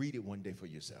should go read it one day for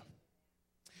yourself.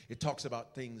 It talks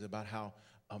about things about how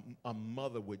a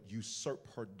mother would usurp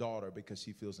her daughter because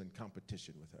she feels in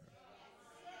competition with her.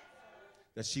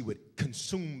 That she would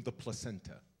consume the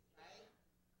placenta.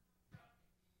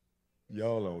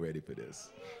 Y'all aren't ready for this.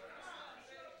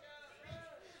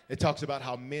 It talks about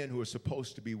how men who are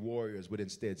supposed to be warriors would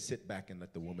instead sit back and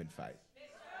let the woman fight.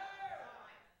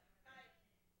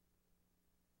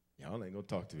 Y'all ain't gonna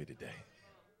talk to me today.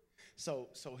 So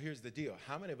here's the deal.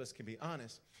 How many of us can be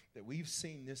honest that we've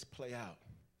seen this play out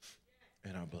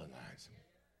in our bloodlines?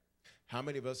 How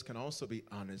many of us can also be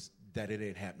honest that it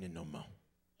ain't happening no more?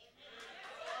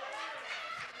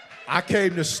 I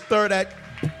came to stir that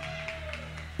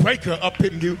breaker up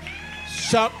in you.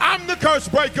 Shout, I'm the curse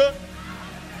breaker.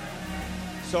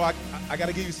 So I got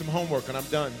to give you some homework and I'm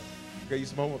done.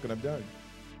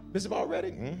 Bishop,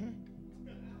 already? Mm-hmm.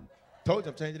 Told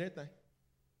you I'm changing everything.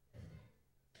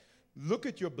 Look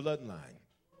at your bloodline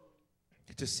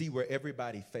to see where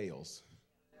everybody fails.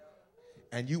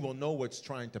 And you will know what's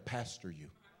trying to pastor you.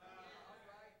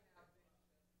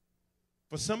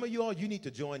 For some of you all, you need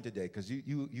to join today because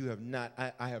you have not,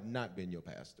 I have not been your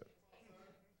pastor.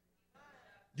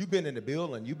 You've been in the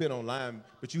building, you've been online,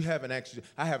 but you haven't actually,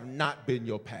 I have not been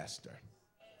your pastor.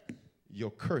 Your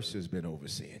curse has been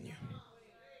overseeing you.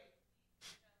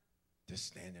 Just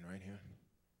standing right here.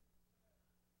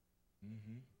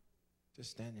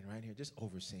 Just standing right here, just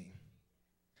overseeing.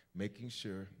 Making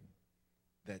sure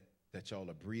that y'all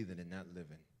are breathing and not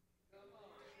living.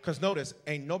 Because notice,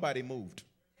 ain't nobody moved.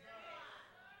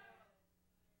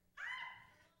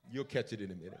 You'll catch it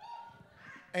in a minute.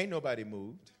 Ain't nobody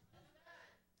moved.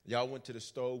 Y'all went to the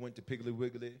store, went to Piggly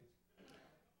Wiggly,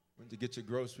 went to get your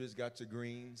groceries, got your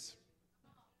greens,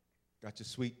 got your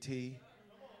sweet tea.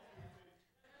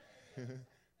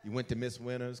 You went to Miss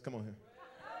Winters. Come on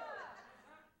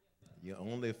here.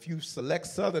 Only a few select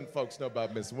Southern folks know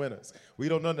about Miss Winters. We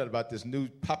don't know nothing about this new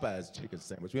Popeye's chicken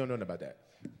sandwich. We don't know nothing about that.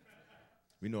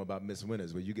 We know about Miss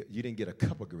Winters, where you didn't get a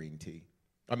cup of green tea.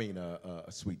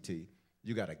 A sweet tea.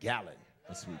 You got a gallon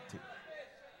of sweet tea.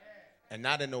 And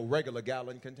not in no regular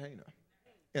gallon container.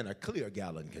 In a clear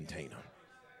gallon container.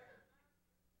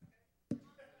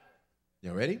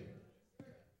 You ready?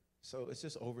 So it's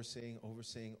just overseeing.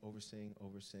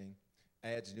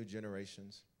 Adds new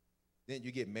generations. Then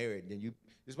you get married. This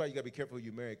is why you got to be careful who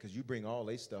you marry, because you bring all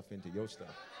their stuff into your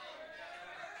stuff.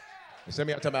 And some of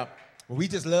y'all talking about, well, we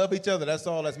just love each other. That's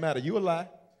all that matters. You a lie.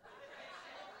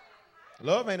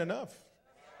 Love ain't enough.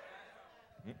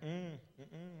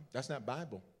 That's not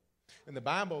Bible. In the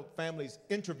Bible, families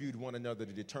interviewed one another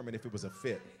to determine if it was a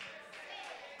fit.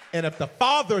 And if the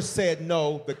father said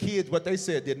no, the kids, what they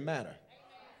said didn't matter.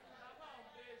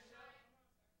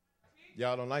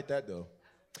 Y'all don't like that, though.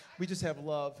 We just have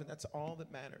love, and that's all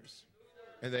that matters.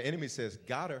 And the enemy says,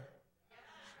 got her.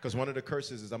 Because one of the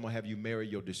curses is I'm going to have you marry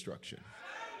your destruction.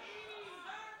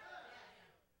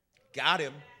 Got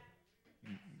him.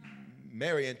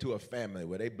 Marry into a family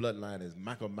where their bloodline is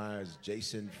Michael Myers,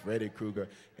 Jason, Freddy Krueger,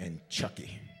 and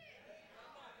Chucky.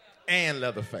 And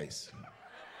Leatherface.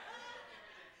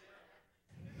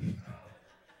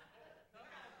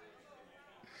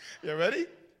 You ready?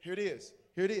 Here it is.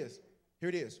 Here it is. Here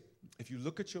it is. If you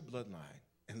look at your bloodline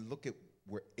and look at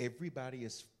where everybody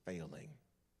is failing,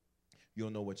 you'll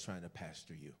know what's trying to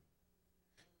pastor you.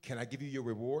 Can I give you your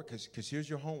reward? Because here's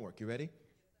your homework. You ready?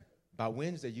 By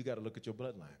Wednesday, you got to look at your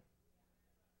bloodline.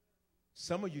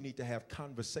 Some of you need to have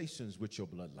conversations with your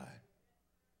bloodline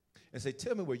and say,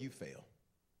 tell me where you fail.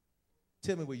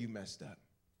 Tell me where you messed up.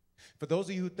 For those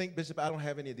of you who think, Bishop, I don't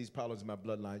have any of these problems in my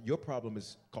bloodline, your problem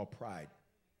is called pride.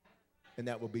 And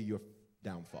that will be your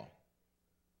downfall.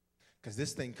 Because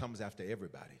this thing comes after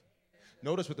everybody.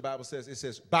 Notice what the Bible says. It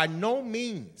says, by no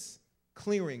means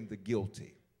clearing the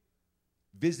guilty,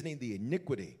 visiting the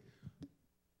iniquity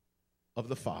of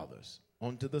the fathers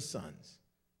onto the sons.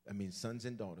 I mean, sons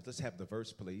and daughters. Let's have the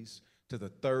verse, please. To the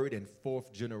third and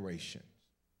fourth generation.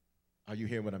 Are you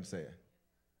hearing what I'm saying?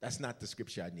 That's not the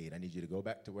scripture I need. I need you to go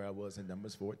back to where I was in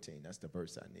Numbers 14. That's the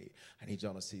verse I need. I need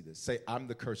y'all to see this. Say, I'm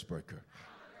the curse breaker.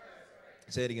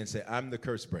 Say it again. Say, I'm the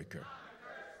curse breaker.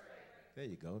 There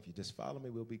you go. If you just follow me,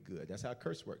 we'll be good. That's how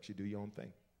curse works. You do your own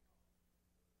thing.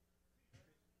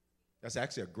 That's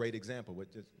actually a great example of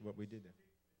what we did there.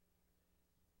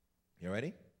 You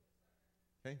ready?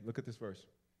 Okay, look at this verse.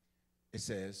 It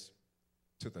says,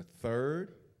 to the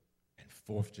third and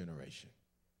fourth generation.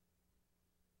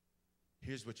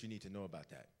 Here's what you need to know about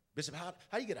that. Bishop, how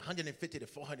do you get 150 to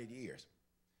 400 years?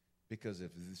 Because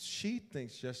if she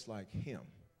thinks just like him,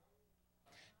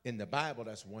 in the Bible,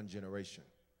 that's one generation.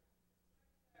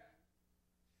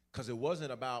 Because it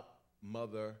wasn't about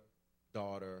mother,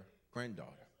 daughter, granddaughter.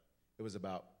 It was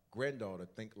about granddaughter,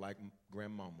 think like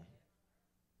grandmama.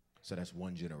 So that's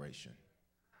one generation.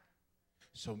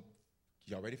 So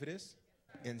y'all ready for this?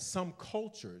 In some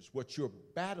cultures, what you're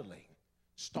battling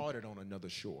started on another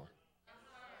shore.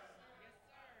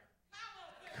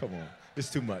 Come on.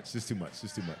 It's too much. It's too much.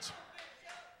 It's too much.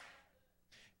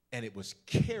 And it was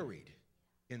carried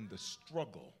in the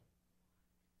struggle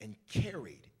and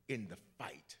carried in the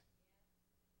fight.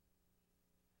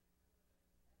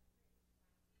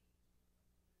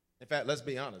 In fact, let's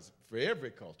be honest, for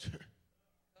every culture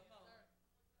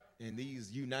in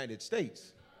these United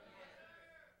States,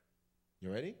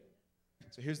 you ready?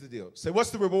 So here's the deal. Say,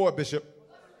 what's the reward, Bishop?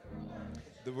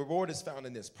 The reward is found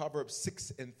in this, Proverbs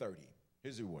 6 and 30.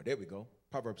 Here's the reward. There we go.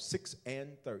 Proverbs 6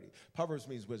 and 30. Proverbs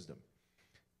means wisdom.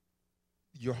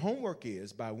 Your homework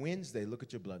is, by Wednesday, look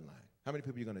at your bloodline. How many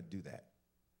people are going to do that?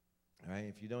 All right,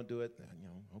 if you don't do it, then,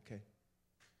 okay.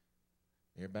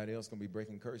 Everybody else going to be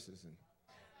breaking curses, and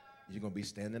you're going to be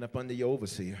standing up under your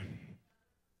overseer.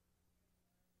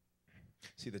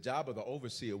 See, the job of the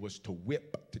overseer was to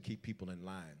whip to keep people in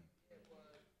line.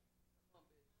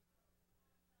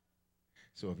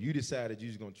 So if you decided you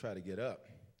was going to try to get up,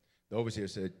 the overseer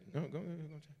said, no, go.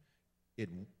 It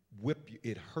whipped you,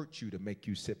 it hurt you to make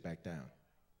you sit back down.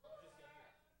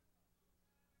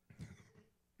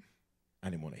 I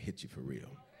didn't want to hit you for real.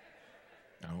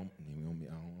 All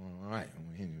right.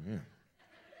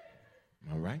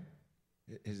 All right?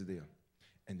 Here's the deal.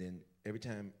 And then every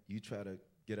time you try to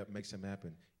get up, make something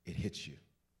happen, it hits you,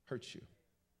 hurts you.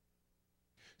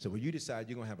 So when you decide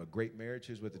you're going to have a great marriage,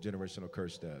 here's what the generational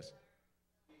curse does.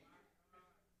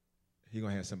 You're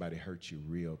going to have somebody hurt you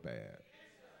real bad.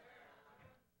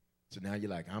 So now you're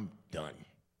like, I'm done.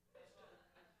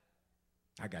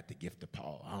 I got the gift of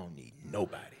Paul. I don't need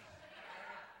nobody.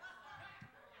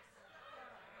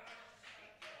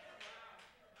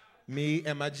 Me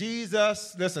and my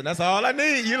Jesus. Listen, that's all I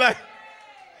need. You like,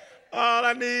 all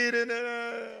I need.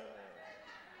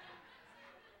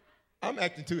 I'm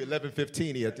acting too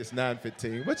 11:15 here at this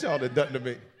 9:15. What y'all have done to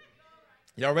me?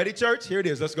 Y'all ready, church? Here it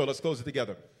is. Let's go. Let's close it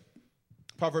together.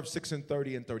 Proverbs 6 and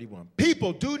 30 and 31.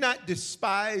 People, do not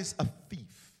despise a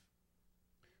thief.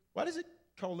 Why does it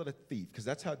call it a thief? Because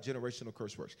that's how generational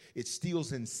curse works. It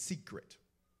steals in secret,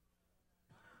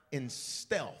 in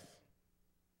stealth,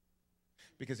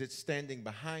 because it's standing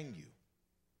behind you.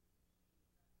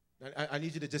 I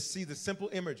need you to just see the simple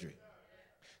imagery.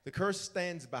 The curse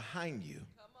stands behind you.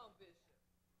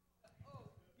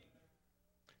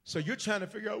 So you're trying to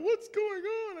figure out what's going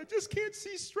on. I just can't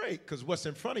see straight, because what's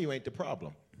in front of you ain't the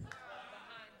problem.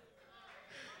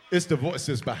 It's the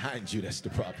voices behind you that's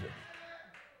the problem.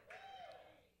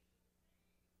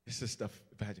 It's the stuff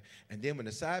behind you. And then when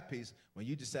the side piece, when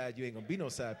you decide you ain't going to be no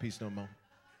side piece no more,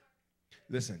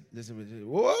 Listen.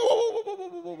 Whoa, whoa, whoa, whoa, whoa,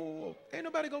 whoa, whoa, whoa. Ain't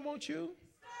nobody gonna want you.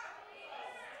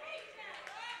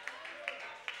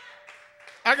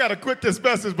 I gotta quit this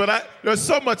message, but there's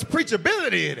so much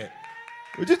preachability in it.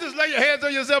 Would you just lay your hands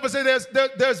on yourself and say,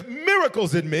 there's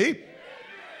miracles in me?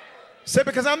 Say,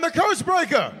 because I'm the curse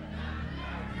breaker.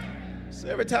 So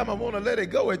every time I want to let it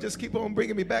go, it just keep on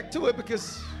bringing me back to it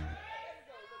because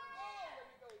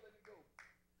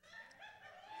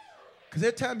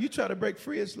every time you try to break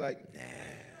free, it's like, nah.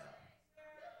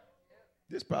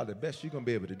 This is probably the best you're going to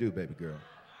be able to do, baby girl.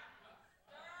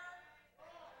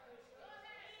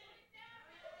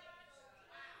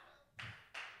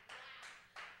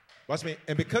 Watch me.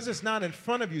 And because it's not in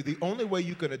front of you, the only way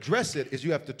you can address it is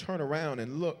you have to turn around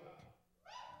and look.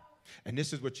 And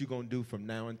this is what you're going to do from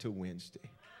now until Wednesday.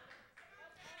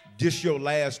 This your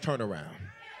last turnaround.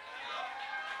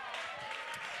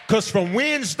 Because from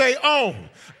Wednesday on,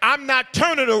 I'm not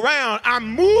turning around.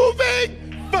 I'm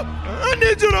moving. I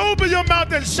need you to open your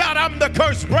mouth and shout, I'm the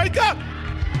curse breaker.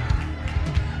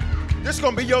 This is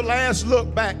going to be your last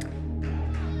look back.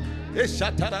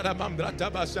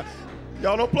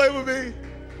 Y'all don't play with me.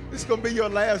 This is going to be your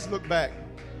last look back.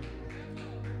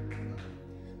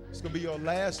 It's going to be your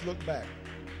last look back.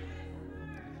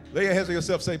 Lay your hands on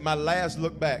yourself. Say, my last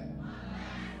look back.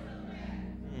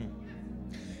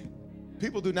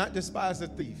 People do not despise the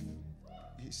thief.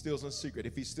 He steals in secret.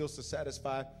 If he steals to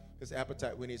satisfy his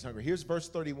appetite when he's hungry. Here's verse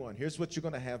 31. Here's what you're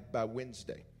going to have by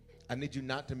Wednesday. I need you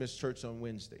not to miss church on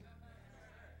Wednesday.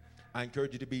 I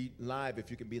encourage you to be live if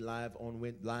you can be live on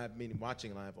live, meaning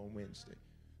watching live on Wednesday.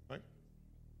 All right?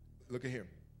 Look at here.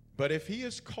 But if he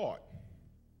is caught,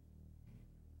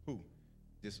 who?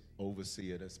 This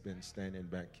overseer that's been standing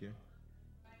back here.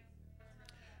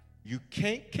 You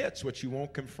can't catch what you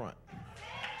won't confront.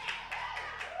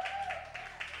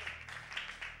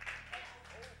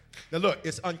 Now look,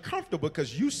 it's uncomfortable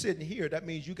because you sitting here, that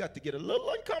means you got to get a little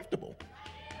uncomfortable.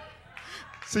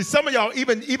 See, some of y'all,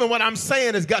 even what I'm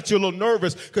saying has got you a little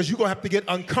nervous because you're going to have to get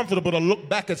uncomfortable to look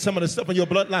back at some of the stuff in your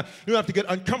bloodline. You have to get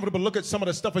uncomfortable to look at some of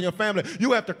the stuff in your family.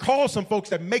 You have to call some folks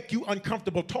that make you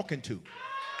uncomfortable talking to.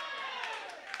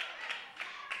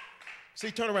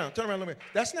 See, turn around, look at me.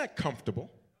 That's not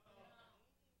comfortable.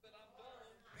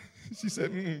 She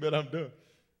said, but I'm done.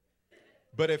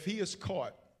 But if he is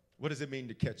caught, what does it mean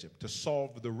to catch him? To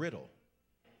solve the riddle.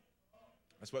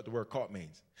 That's what the word caught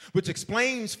means. Which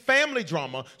explains family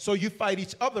drama, so you fight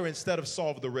each other instead of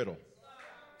solve the riddle.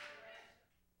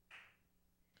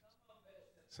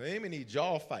 So Amy needs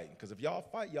y'all fighting, because if y'all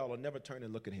fight, y'all will never turn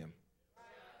and look at him.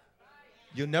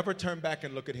 You'll never turn back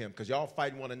and look at him, because y'all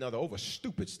fighting one another over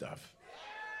stupid stuff.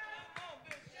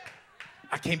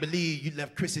 I can't believe you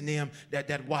left Chris and them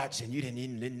that watch, and you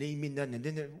didn't name me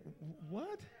nothing.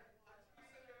 What?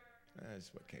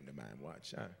 That's what came to mind.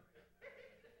 Watch.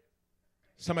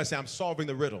 Somebody say, I'm solving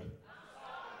the riddle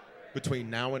between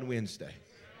now and Wednesday.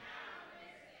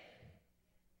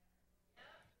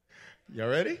 Y'all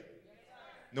ready?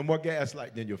 No more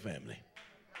gaslighting in your family.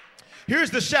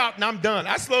 Here's the shout, and I'm done.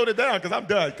 I slowed it down because I'm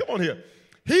done. Come on here.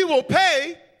 He will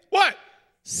pay what?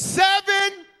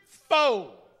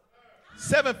 Sevenfold.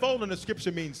 Sevenfold in the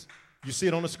scripture means, you see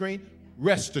it on the screen?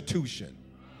 Restitution.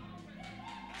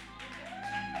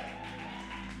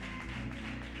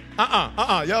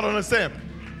 Y'all don't understand.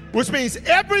 Which means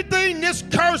everything this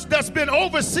curse that's been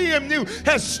overseeing you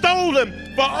has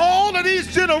stolen for all of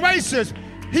these generations,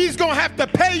 he's going to have to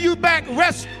pay you back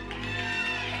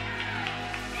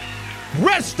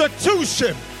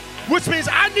restitution. Which means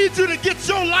I need you to get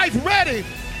your life ready,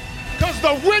 because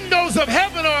the windows of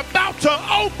heaven are about to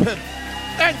open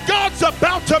and God's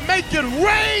about to make it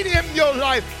rain in your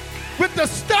life. With the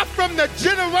stuff from the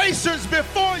generations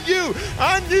before you,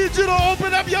 I need you to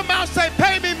open up your mouth, say,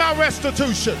 pay me my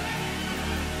restitution.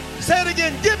 Say it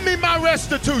again, give me my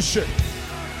restitution.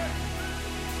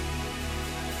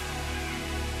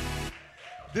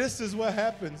 This is what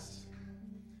happens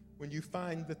when you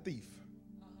find the thief.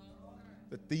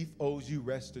 The thief owes you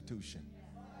restitution.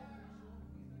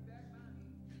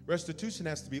 Restitution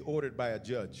has to be ordered by a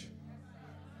judge.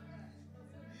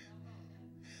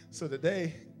 So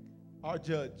today, our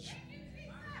judge,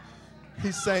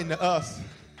 he's saying to us,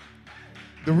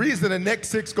 the reason the next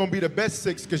 6 gonna be the best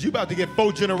 6, because you about to get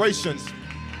 4 generations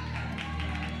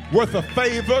worth of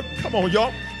favor, come on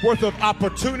y'all, worth of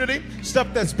opportunity, stuff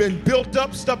that's been built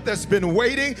up, stuff that's been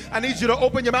waiting. I need you to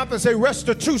open your mouth and say,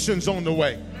 restitution's on the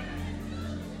way.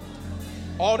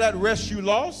 All that rest you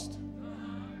lost,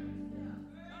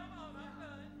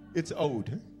 it's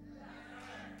owed.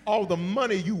 All the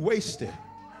money you wasted.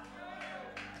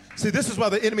 See, this is why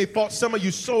the enemy fought some of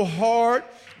you so hard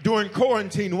during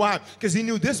quarantine. Why? Because he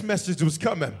knew this message was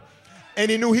coming, and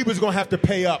he knew he was going to have to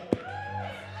pay up.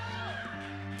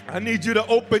 I need you to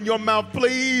open your mouth,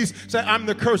 please. Say, I'm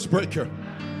the curse breaker.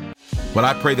 Well,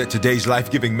 I pray that today's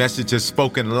life-giving message has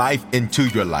spoken life into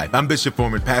your life. I'm Bishop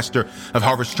Foreman, pastor of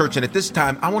Harvest Church, and at this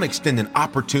time, I want to extend an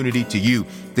opportunity to you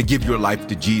to give your life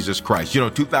to Jesus Christ. You know,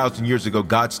 2,000 years ago,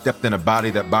 God stepped in a body.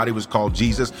 That body was called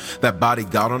Jesus. That body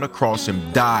got on a cross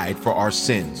and died for our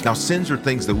sins. Now, sins are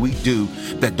things that we do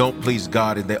that don't please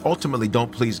God, and they ultimately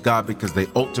don't please God because they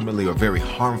ultimately are very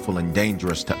harmful and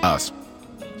dangerous to us.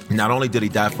 Not only did he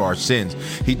die for our sins,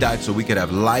 he died so we could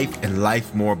have life and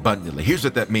life more abundantly. Here's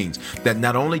what that means, that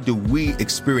not only do we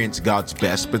experience God's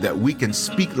best, but that we can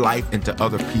speak life into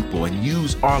other people and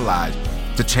use our lives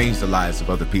to change the lives of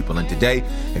other people. And today,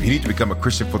 if you need to become a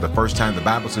Christian for the first time, the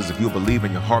Bible says if you believe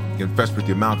in your heart and confess with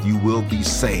your mouth, you will be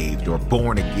saved or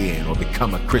born again or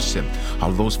become a Christian.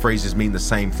 All those phrases mean the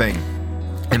same thing.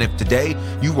 And if today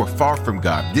you were far from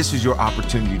God, this is your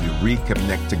opportunity to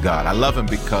reconnect to God. I love him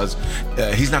because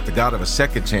he's not the God of a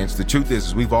second chance. The truth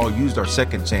is we've all used our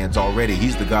second chance already.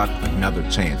 He's the God of another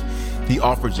chance. He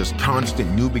offers us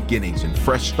constant new beginnings and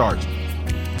fresh starts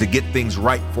to get things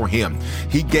right for him.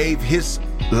 He gave his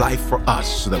life for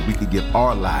us so that we could give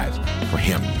our lives for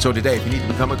him. So today, if you need to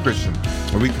become a Christian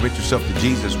or recommit yourself to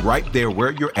Jesus right there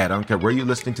where you're at, I don't care where you're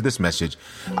listening to this message,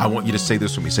 I want you to say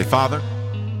this with me. Say, Father,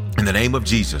 in the name of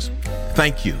Jesus,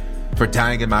 thank you for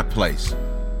dying in my place.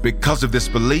 Because of this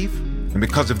belief and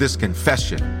because of this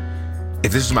confession,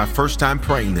 if this is my first time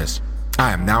praying this,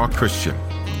 I am now a Christian.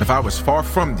 If I was far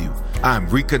from you, I am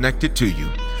reconnected to you.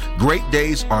 Great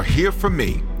days are here for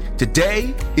me.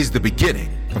 Today is the beginning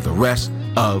of the rest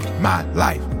of my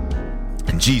life.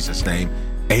 In Jesus' name,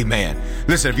 amen.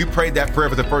 Listen, if you prayed that prayer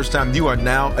for the first time, you are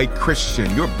now a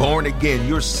Christian. You're born again.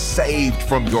 You're saved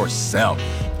from yourself.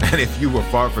 And if you were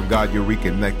far from God, you're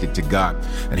reconnected to God.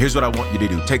 And here's what I want you to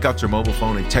do. Take out your mobile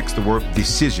phone and text the word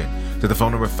decision to the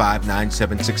phone number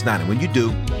 59769. And when you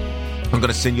do, I'm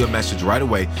going to send you a message right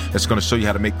away that's going to show you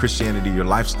how to make Christianity your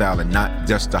lifestyle and not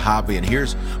just a hobby. And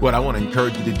here's what I want to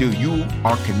encourage you to do. You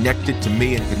are connected to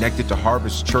me and connected to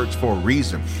Harvest Church for a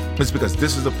reason. It's because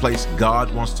this is the place God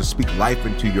wants to speak life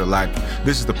into your life.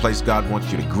 This is the place God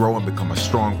wants you to grow and become a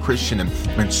strong Christian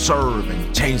and serve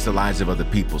and change the lives of other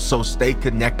people. So stay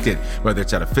connected, whether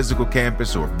it's at a physical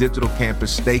campus or a digital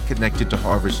campus. Stay connected to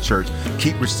Harvest Church.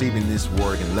 Keep receiving this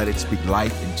word and let it speak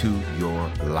life into your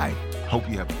life. Hope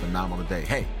you have a phenomenal day.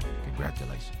 Hey,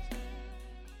 congratulations.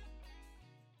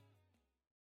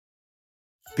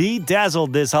 Be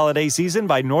dazzled this holiday season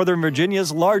by Northern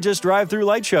Virginia's largest drive-through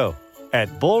light show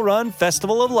at Bull Run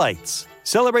Festival of Lights.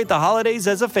 Celebrate the holidays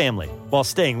as a family while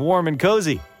staying warm and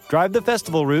cozy. Drive the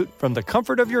festival route from the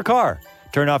comfort of your car.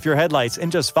 Turn off your headlights and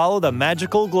just follow the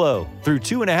magical glow through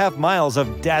 2.5 miles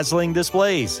of dazzling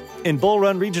displays in Bull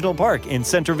Run Regional Park in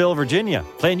Centerville, Virginia.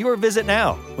 Plan your visit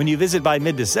now. When you visit by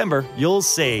mid-December, you'll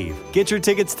save. Get your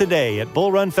tickets today at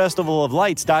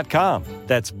bullrunfestivaloflights.com.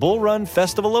 That's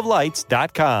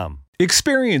bullrunfestivaloflights.com.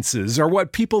 Experiences are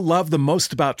what people love the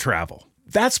most about travel.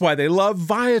 That's why they love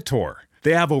Viator.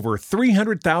 They have over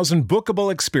 300,000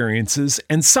 bookable experiences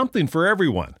and something for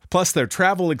everyone. Plus, their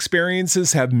travel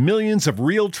experiences have millions of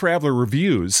real traveler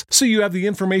reviews, so you have the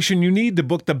information you need to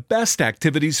book the best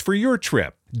activities for your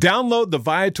trip. Download the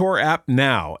Viator app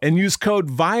now and use code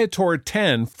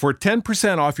Viator10 for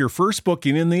 10% off your first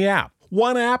booking in the app.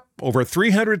 One app, over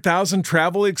 300,000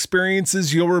 travel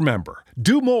experiences you'll remember.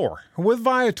 Do more with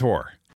Viator.